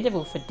 a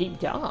daredevil for Deep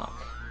Dark.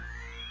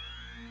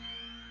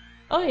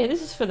 Oh yeah,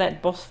 this is for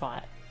that boss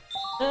fight.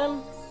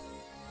 We'll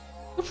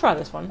try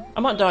this one. I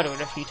might die to it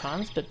a few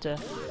times, but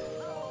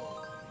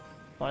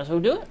might as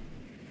well do it.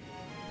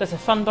 That's a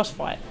fun boss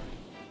fight.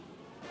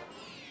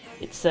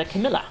 It's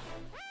Camilla,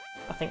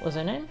 I think was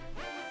her name.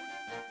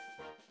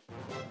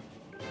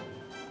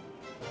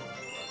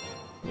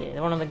 Yeah,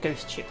 the one on the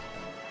ghost ship.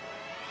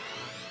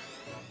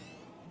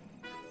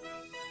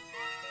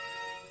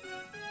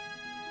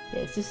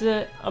 Yes, this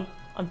is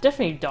I've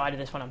definitely died to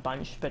this one a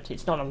bunch, but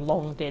it's not a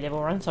long Daredevil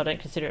run, so I don't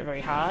consider it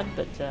very hard,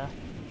 but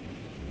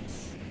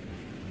it's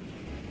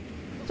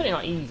certainly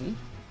not easy.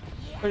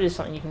 But it is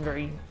something you can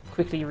very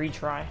quickly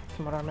retry,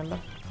 from what I remember.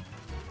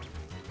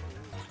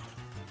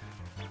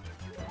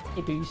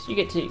 Hey Boos, you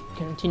get to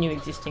continue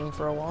existing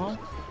for a while.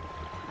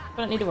 I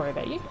don't need to worry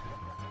about you.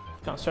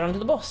 Going straight on to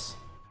the boss.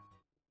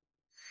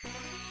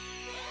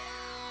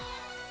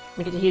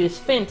 We get to hear this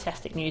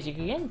fantastic music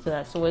again, so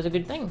that's always a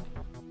good thing.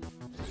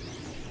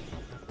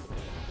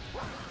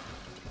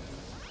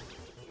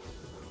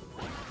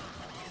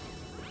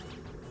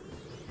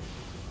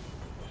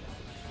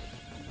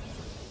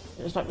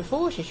 Just like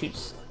before, she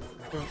shoots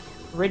the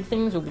red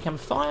things will become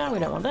fire, we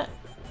don't want that.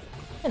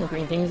 And the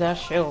green things are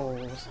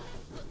shells.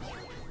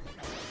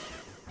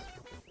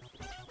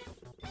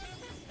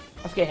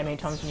 I forget how many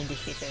times we need to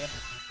hit her.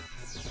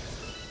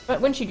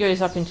 But when she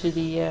goes up into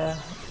the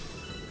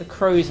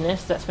crow's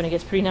nest, that's when it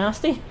gets pretty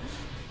nasty.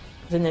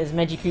 Then there's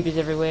Magikoopas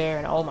everywhere,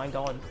 and oh my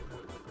god.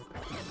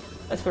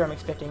 That's where I'm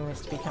expecting this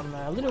to become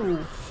a little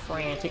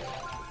frantic.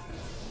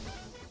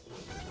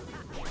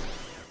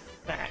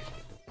 Alright.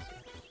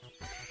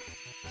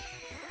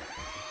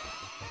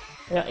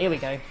 Yeah, here we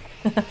go.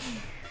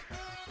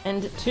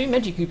 And 2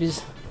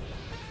 Magikoopas.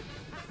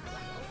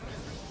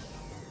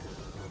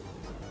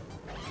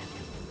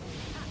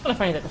 Kind of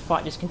funny that the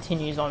fight just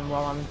continues on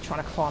while I'm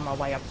trying to climb my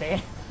way up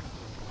there.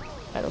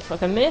 That looks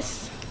like a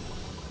mess.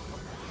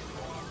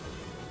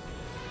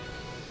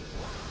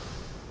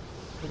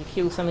 Need to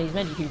kill some of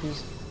these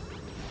Magikoopas.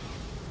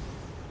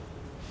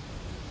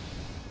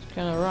 Just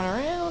gonna run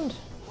around.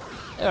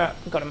 Alright,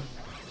 got him.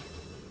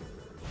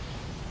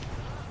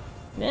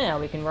 Now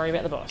we can worry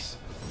about the boss.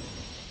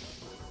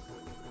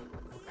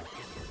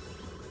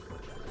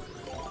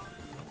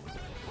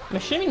 I'm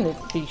assuming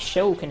that the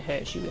shell can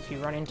hurt you if you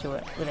run into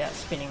it without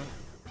spinning.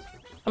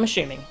 I'm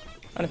assuming.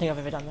 I don't think I've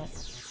ever done that.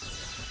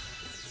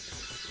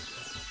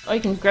 Oh,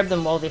 you can grab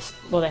them while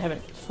they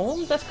haven't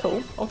formed? That's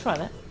cool. I'll try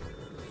that.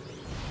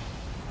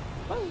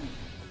 Oh.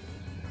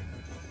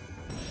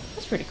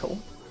 That's pretty cool.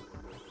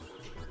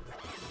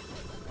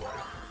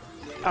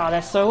 Oh,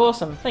 that's so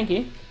awesome. Thank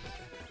you.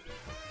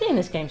 Damn,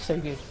 this game's so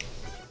good.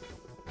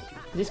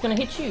 Is this gonna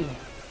hit you?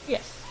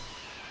 Yes.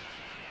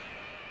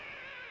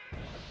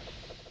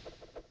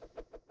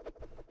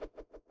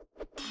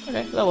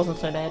 Okay, that wasn't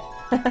so bad.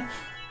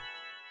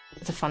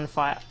 It's a fun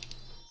fight.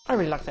 I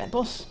really like that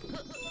boss.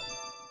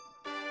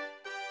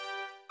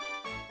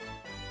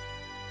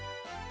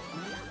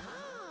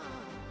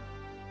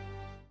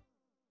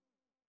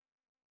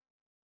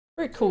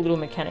 Very cool little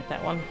mechanic,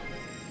 that one.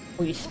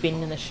 Where you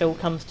spin and the shell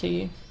comes to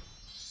you.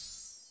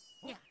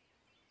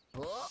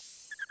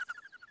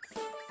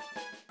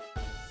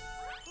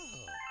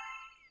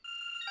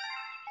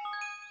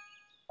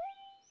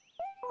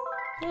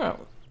 Alright,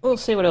 we'll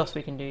see what else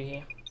we can do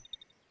here.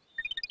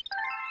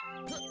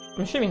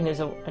 I'm assuming there's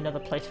another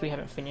place we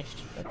haven't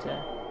finished, but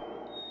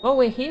while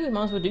we're here, we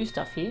might as well do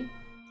stuff here.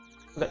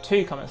 We've got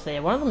 2 comments there.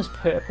 One of them is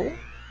purple.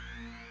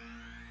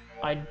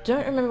 I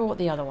don't remember what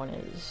the other one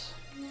is.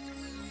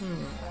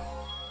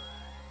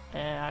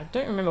 I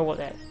don't remember what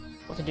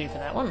to do for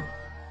that one.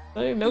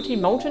 So, Melty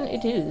Molten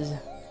it is.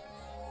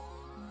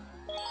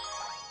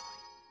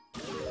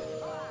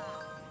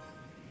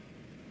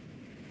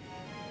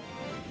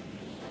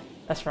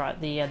 That's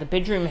right, the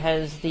bedroom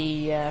has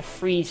the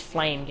freeze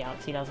flame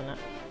galaxy, doesn't it?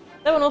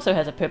 That one also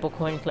has a purple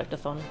coin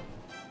collectathon.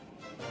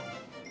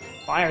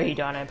 Fiery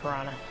Dino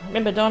Piranha.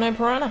 Remember Dino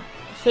Piranha?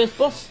 First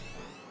boss?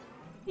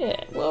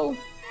 Yeah, well...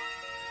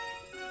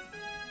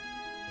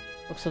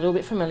 looks a little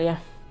bit familiar.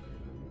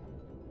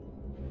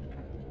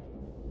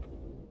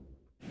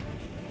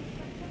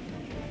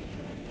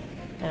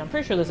 And I'm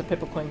pretty sure there's a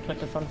purple coin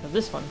collectathon for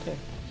this one too.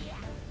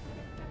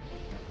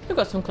 We've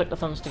got some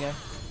collectathons to go.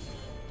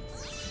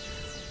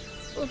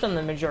 We've done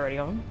the majority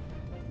of them.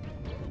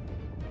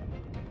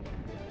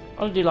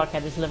 I do like how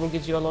this level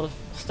gives you a lot of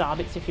star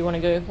bits if you want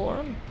to go for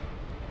them.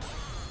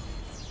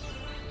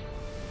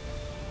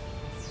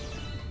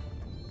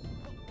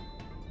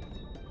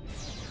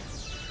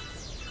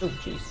 Oh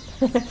jeez.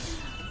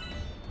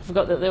 I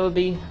forgot that there would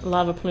be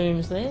lava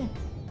plumes there.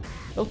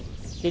 Oh,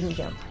 didn't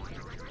jump.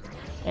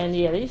 And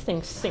yeah, these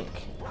things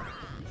sink.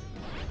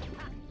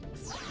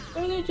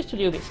 So they're just a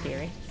little bit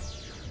scary.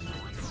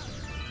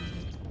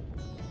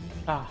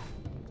 Ah,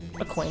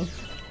 a coin.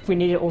 We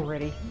need it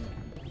already.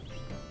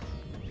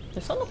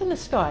 There's something up in the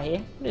sky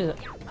here. What is it?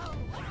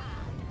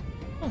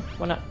 Oh,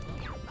 one up.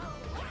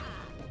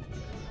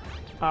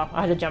 Oh,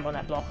 I had to jump on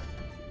that block.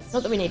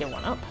 Not that we need a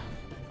one up.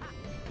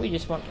 We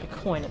just want a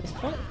coin at this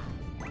point.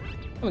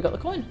 And we got the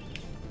coin.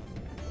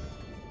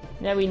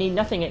 Now we need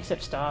nothing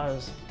except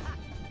stars.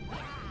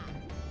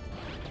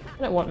 I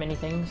don't want many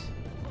things.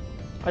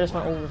 I just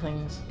want all the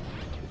things.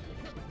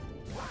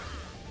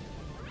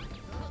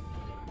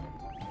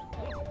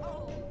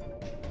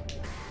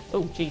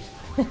 Oh, jeez.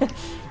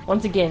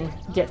 Once again,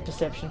 depth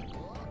perception.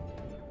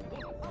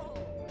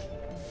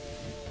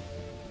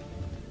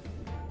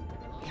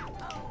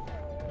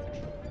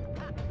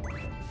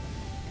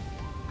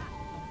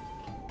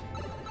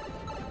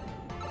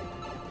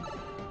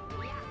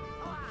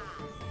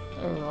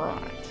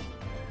 Alright.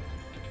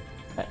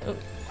 Oh,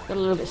 got a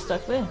little bit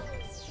stuck there.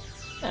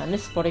 And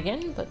this spot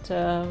again, but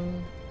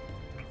don't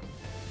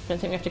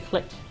think we have to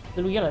collect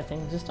little yellow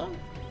things this time.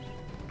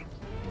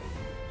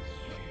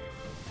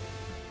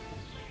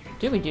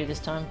 Do we do this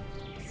time?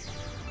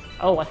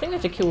 Oh, I think we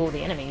have to kill all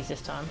the enemies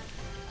this time.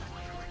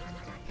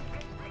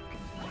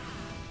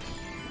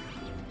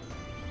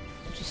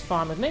 Which is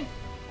fine with me.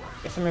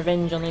 Get some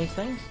revenge on these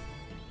things.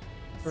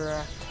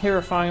 For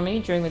terrifying me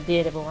during the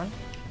Daredevil run.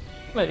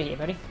 Come over here,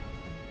 buddy.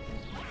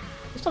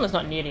 This time it's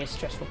not nearly as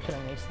stressful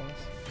killing these things.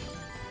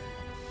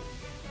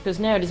 Because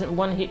now it isn't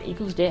one hit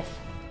equals death.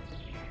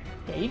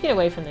 Yeah, you get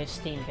away from those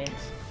steam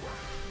vents.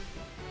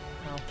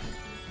 Oh.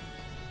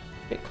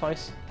 Bit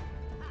close.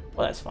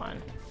 Well, that's fine.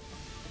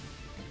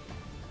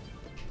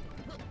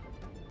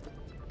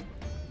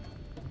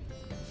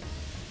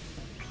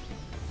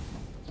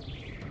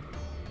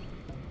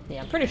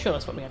 Yeah, I'm pretty sure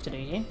that's what we have to do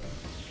here.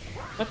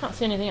 I can't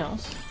see anything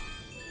else.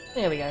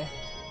 There we go.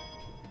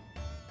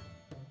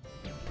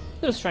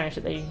 A little strange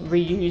that they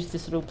reused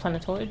this little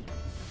planetoid.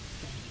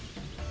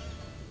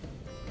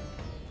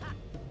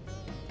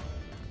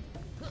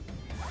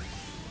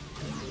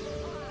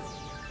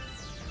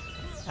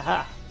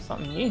 Aha!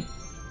 Something new.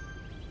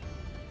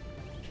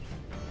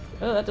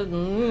 Oh, that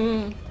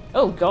doesn't...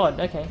 Oh god,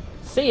 okay.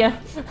 See ya!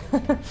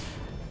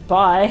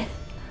 Bye!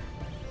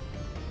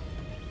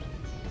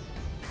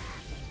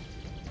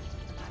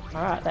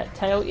 Alright, that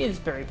tail is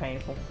very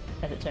painful,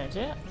 as it turns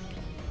out.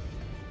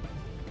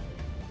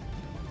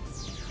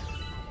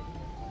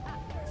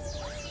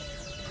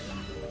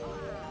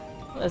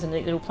 Oh, there's a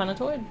neat little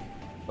planetoid.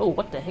 Oh,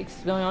 what the heck's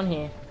going on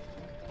here?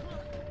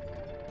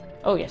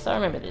 Oh yes, I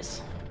remember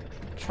this.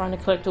 Trying to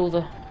collect all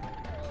the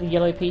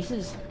yellow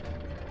pieces.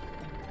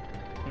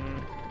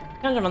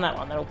 Can't jump on that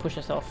one, that'll push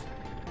us off.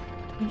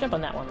 You can jump on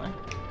that one though.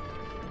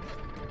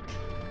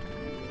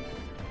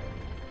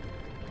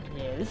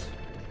 Yeah,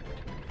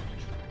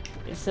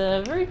 it's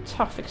very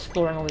tough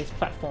exploring all these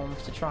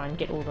platforms to try and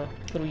get all the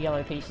little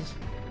yellow pieces.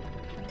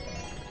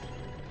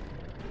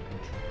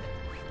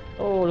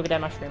 Oh, look at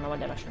that mushroom, I want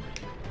that mushroom.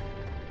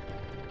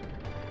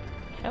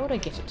 How would I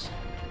get it?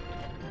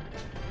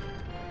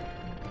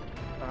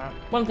 Alright,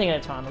 one thing at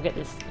a time, I'll get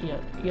this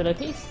yellow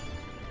piece.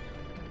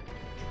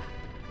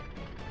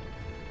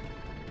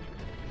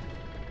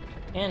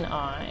 Can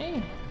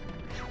I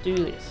do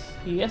this?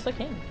 Yes, I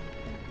can.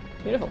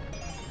 Beautiful.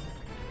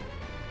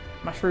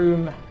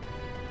 Mushroom.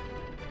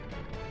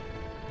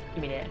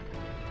 Give me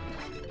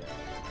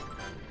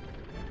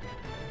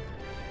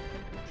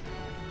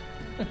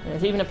that.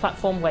 There's even a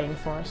platform waiting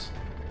for us.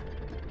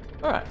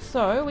 Alright,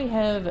 so we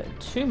have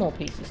 2 more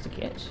pieces to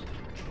get.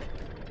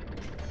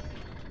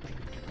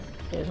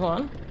 There's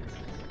one.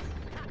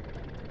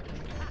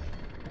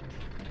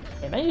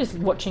 Yeah, maybe just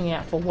watching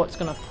out for what's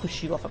going to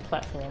push you off a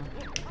platform.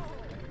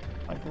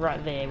 Like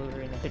right there, we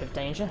were in a bit of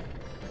danger.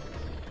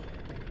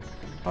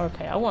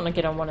 Okay, I want to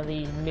get on one of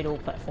these middle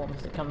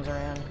platforms that comes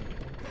around.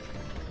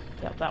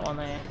 Yep, that one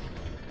there.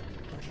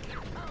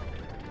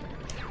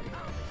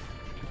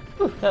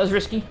 Whew, that was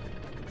risky.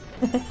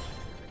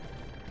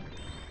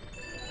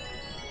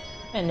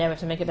 And now we have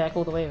to make it back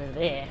all the way over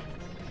there.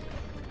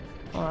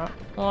 Alright,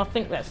 well I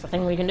think that's the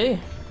thing we can do.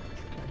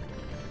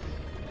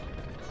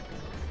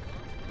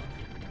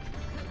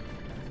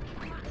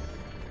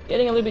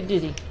 Getting a little bit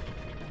dizzy.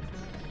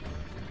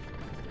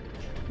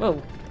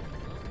 Whoa.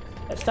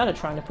 That started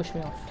trying to push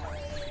me off.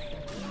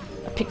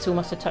 A pixel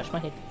must have touched my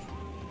head.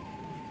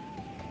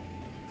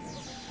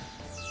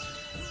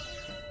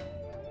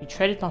 You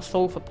traded my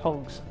soul for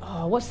pogs.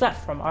 Oh, what's that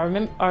from? I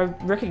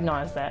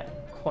recognise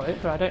that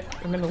quote, but I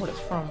don't remember what it's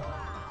from.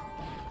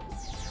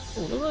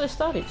 Oh, look at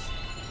the starties.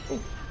 Ooh.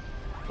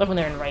 Love when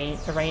they're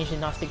arranged in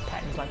nice big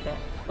patterns like that.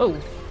 Oh!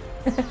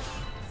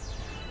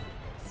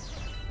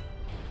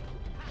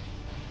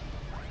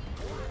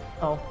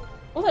 Oh.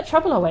 All that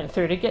trouble I went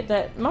through to get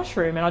that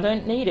mushroom, and I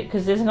don't need it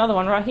because there's another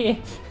one right here.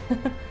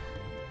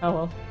 Oh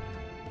well.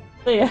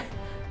 So yeah,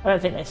 I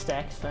don't think they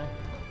stack, so...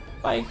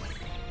 Bye!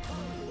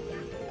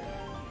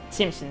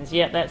 Simpsons,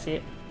 yeah, that's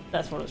it.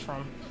 That's what it's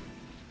from.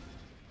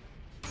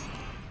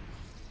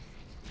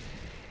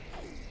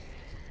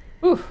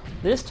 Ooh,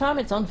 this time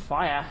it's on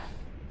fire.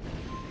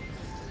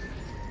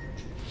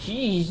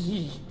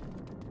 Jeez.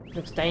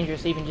 Looks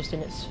dangerous even just in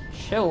its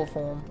shell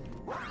form.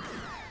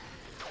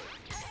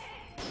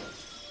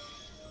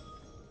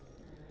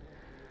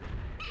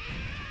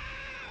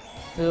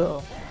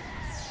 Ugh.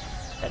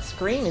 That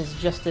scream is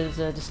just as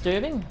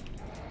disturbing.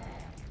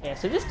 Yeah,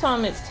 so this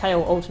time its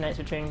tail alternates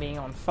between being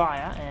on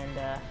fire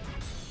and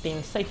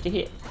being safe to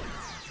hit.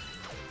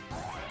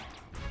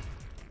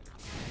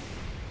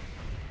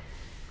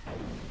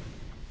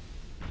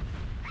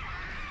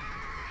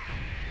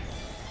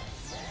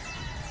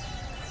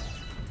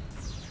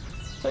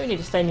 So you need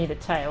to stay near the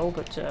tail,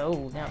 but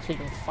oh, now it's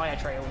leaving fire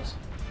trails.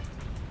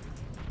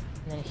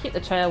 And then hit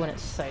the tail when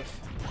it's safe.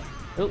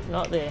 Oh,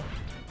 not there.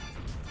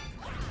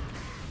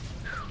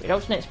 It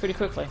alternates pretty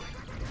quickly.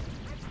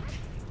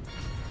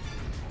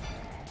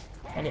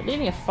 And it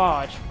leaving a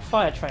fire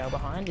trail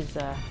behind is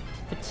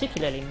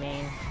particularly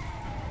mean.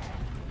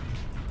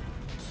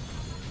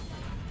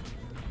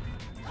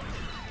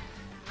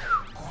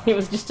 It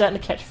was just starting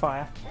to catch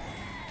fire.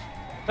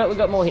 But we've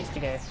got more hits to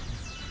go.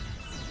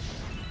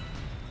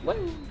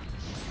 Woo.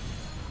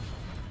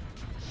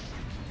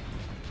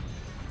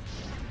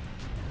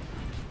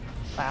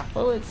 Wow,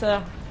 well it's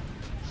at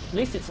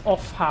least it's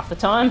off half the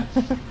time.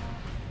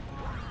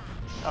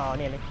 Oh,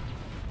 nearly.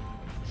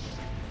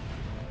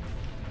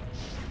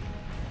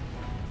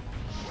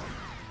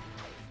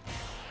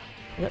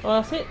 Is that the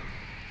last hit?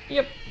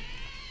 Yep.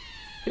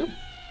 Cool.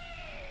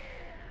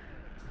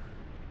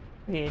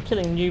 Yeah,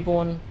 killing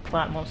newborn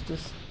plant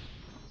monsters.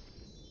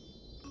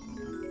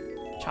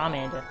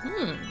 Charmander.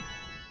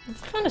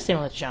 It's kind of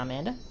similar to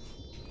Charmander.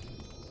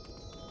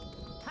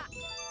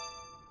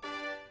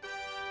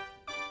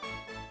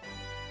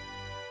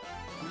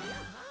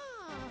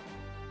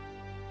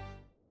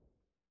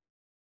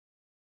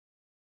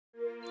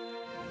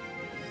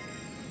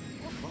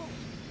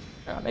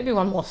 Alright, maybe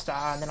one more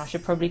star and then I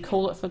should probably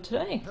call it for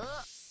today.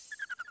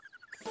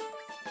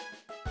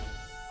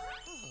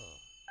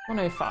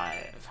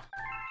 105.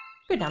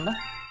 Good number.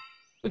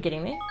 We're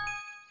getting there.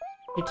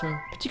 Did some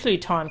particularly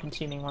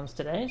time-consuming ones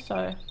today, so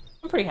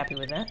I'm pretty happy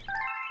with that.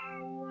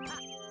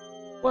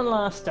 One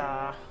last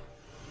star.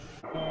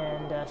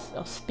 And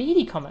a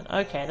speedy comet.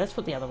 Okay, that's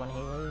what the other one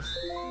here is.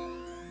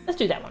 Let's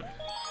do that one.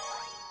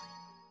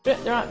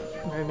 There aren't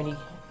very many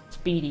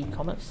speedy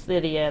comets.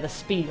 They're the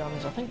speed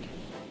ones, I think.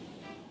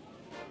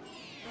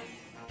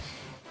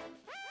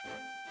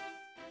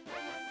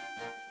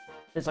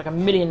 There's like a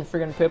million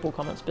friggin' purple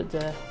comets, but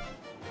I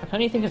can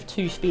only think of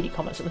 2 speedy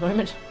comets at the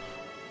moment.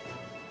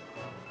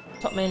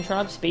 Top Man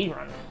Tribe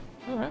speedrun.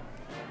 Alright.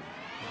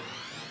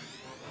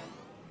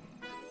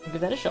 I'll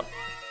give that a shot.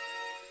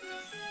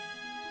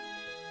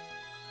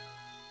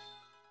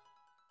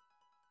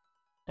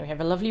 And we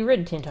have a lovely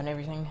red tint on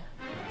everything.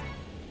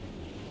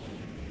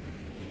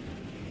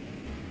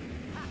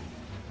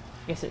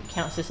 I guess it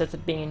counts this as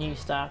being a new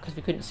star because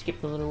we couldn't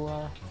skip the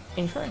little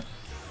intro.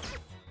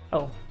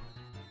 Oh.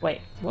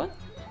 Wait, what?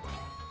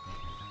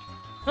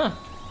 Huh.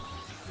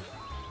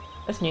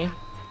 That's new.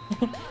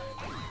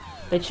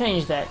 They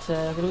changed that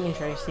little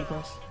intro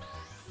sequence.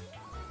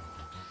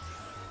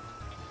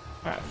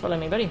 Alright, follow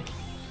me, buddy.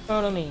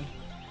 Follow me.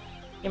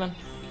 Come on.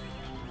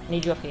 I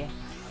need you up here.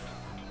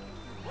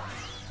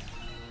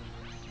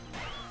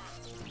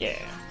 Yeah.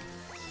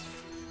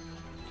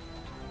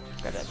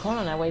 Grab that coin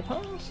on our way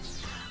past.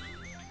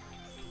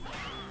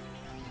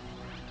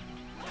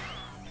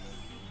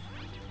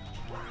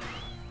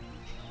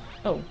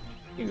 Oh,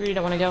 you really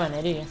don't want to go in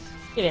there, do you?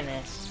 Get in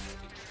there.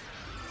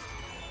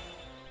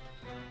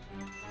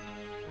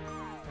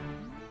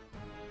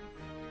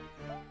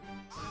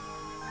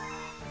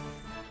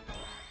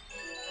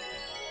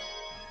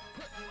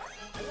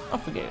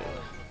 Off we go.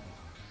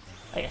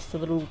 Oh yes, the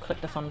little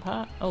collect the fun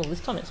part. Oh,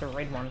 this time it's a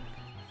red one.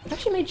 They've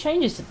actually made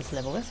changes to this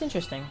level, that's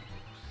interesting.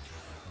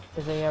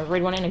 There's a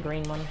red one and a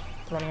green one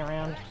running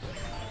around.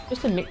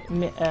 Just to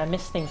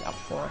mess things up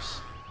for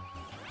us.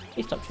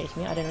 Please stop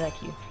chasing me, I don't like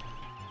you.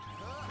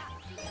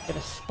 Get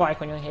a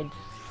spike on your head.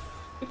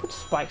 Who put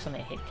spikes on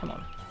their head? Come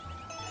on.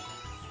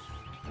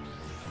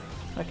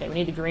 Okay, we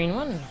need the green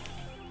one.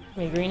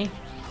 Come here, greenie.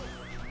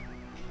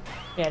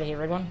 Get out of here,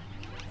 red one.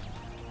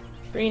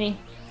 Greenie.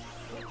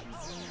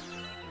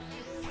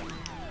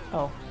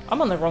 Oh,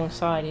 I'm on the wrong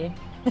side here.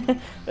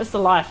 That's the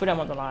life. We don't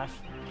want the life.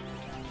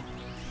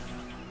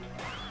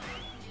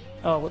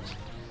 Oh, whoops.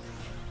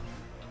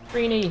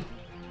 Greenie.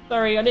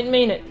 Sorry, I didn't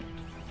mean it.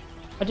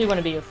 I do want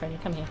to be your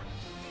friend. Come here.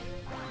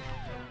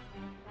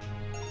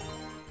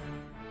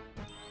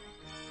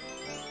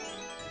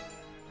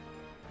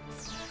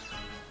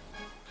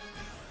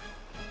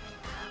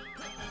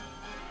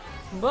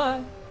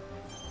 Bye.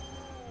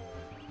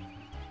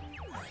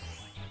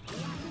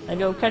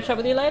 Maybe I'll catch up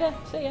with you later.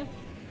 See ya.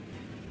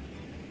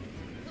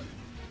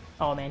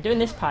 Oh man, doing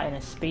this part in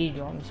a speed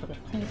run sort of.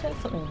 Hey, is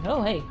that something?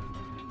 Oh hey.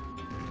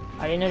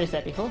 I didn't notice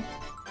that before.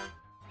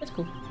 That's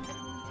cool.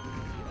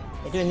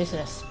 They're doing this in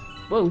a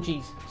whoa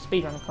geez,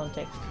 speedrun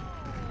context.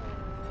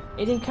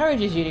 It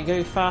encourages you to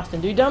go fast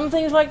and do dumb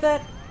things like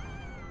that.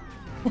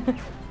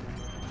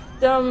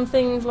 Dumb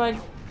things like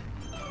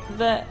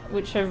that,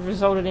 which have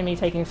resulted in me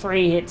taking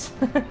 3 hits.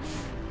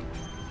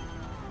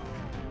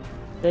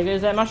 There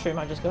goes that mushroom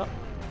I just got.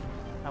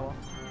 Oh well.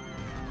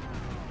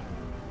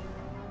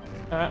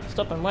 Alright,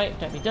 stop and wait,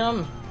 don't be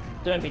dumb.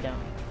 Don't be dumb.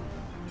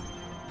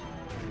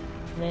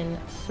 And then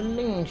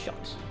slingshot.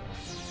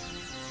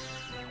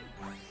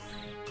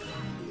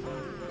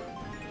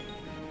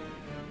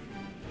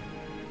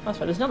 That's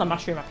right, there's another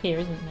mushroom up here,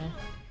 isn't there?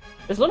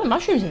 There's a lot of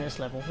mushrooms in this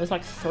level. There's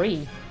like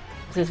 3.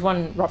 There's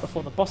one right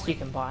before the boss you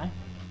can buy.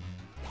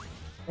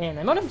 Man,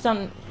 they might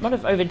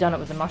have overdone it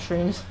with the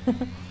mushrooms.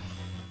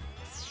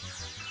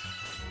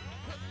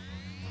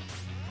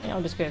 Yeah,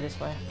 I'll just go this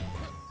way.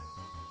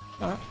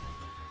 Alright.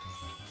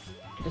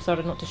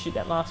 Decided not to shoot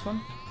that last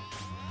one.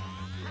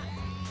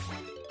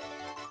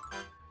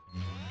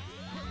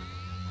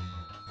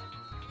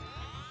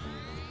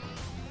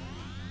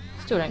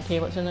 Still don't care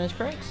what's in those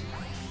crates.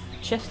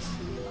 Chests,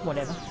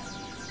 whatever.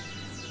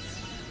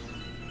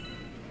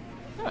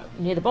 Oh,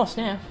 near the boss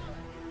now.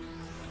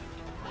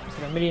 There's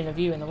like a million of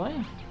you in the way.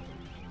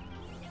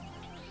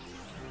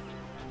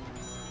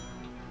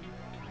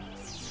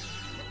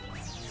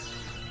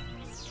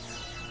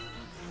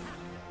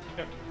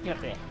 Get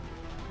up there.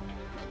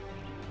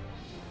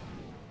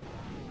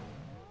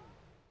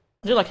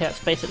 I do like how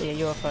it's basically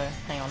a UFO.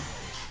 Hang on.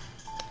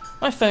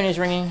 My phone is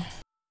ringing.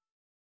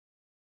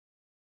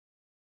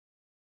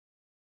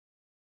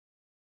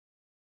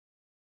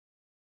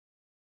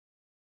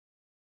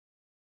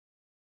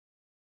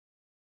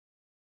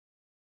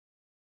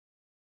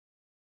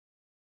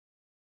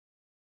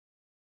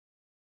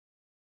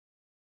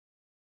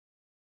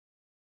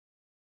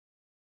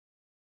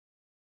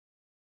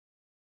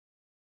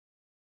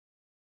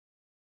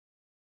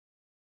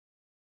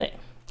 There.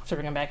 So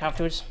bring them back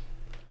afterwards.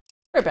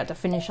 We're about to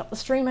finish up the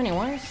stream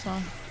anyway, so...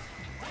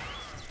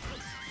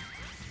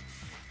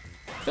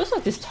 Feels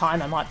like this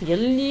timer might be a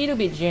little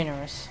bit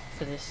generous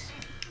for this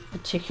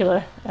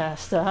particular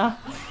star.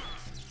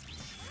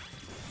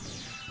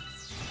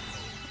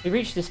 We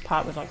reached this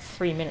part with like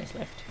 3 minutes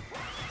left.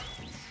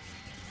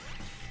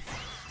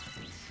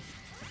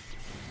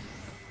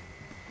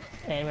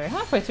 And we're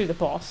halfway through the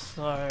boss,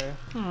 so...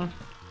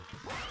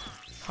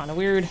 Kinda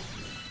weird.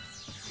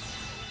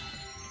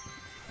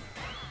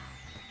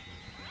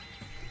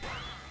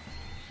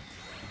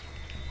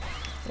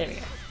 There we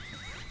go.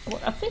 Well,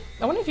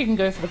 I wonder if you can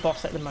go for the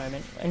boss at the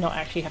moment and not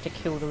actually have to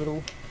kill the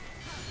little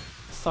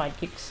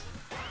sidekicks.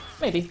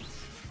 Maybe.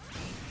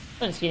 I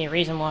don't see any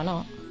reason why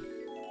not.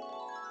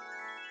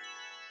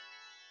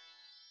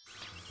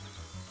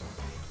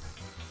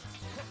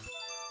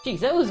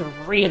 Jeez, that was a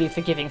really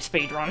forgiving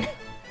speedrun.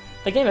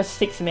 They gave us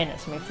 6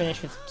 minutes and we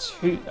finished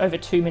with over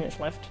 2 minutes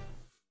left.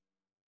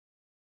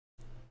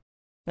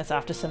 That's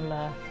after some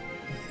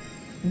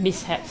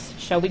mishaps,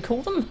 shall we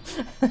call them?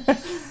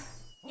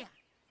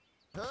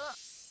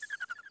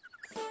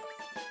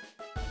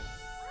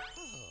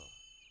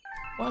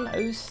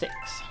 106.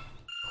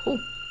 Cool.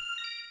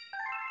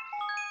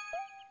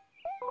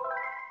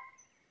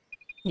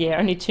 Yeah,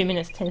 only 2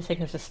 minutes, 10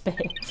 seconds to spare.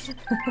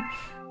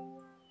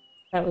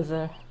 That was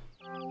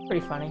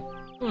pretty funny.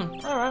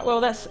 Alright,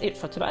 well that's it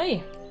for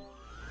today.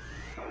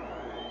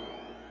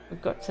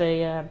 We've got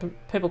a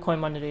purple coin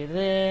one to do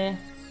there.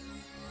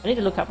 I need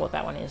to look up what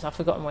that one is. I've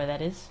forgotten where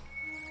that is.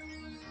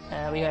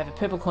 We have a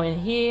purple coin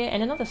here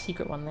and another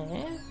secret one there.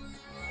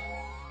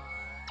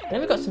 And then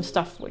we've got some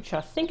stuff which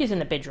I think is in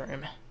the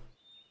bedroom.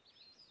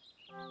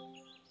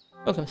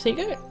 Welcome,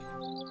 Seago.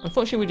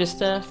 Unfortunately, we're just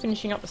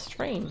finishing up the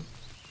stream.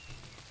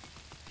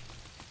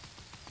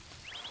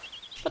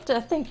 But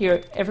thank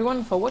you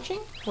everyone for watching.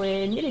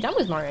 We're nearly done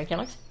with Mario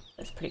Galaxy.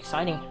 That's pretty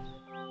exciting.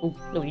 Ooh,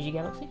 Luigi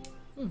Galaxy.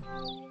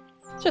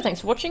 So thanks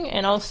for watching,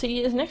 and I'll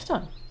see you next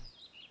time.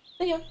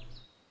 See ya.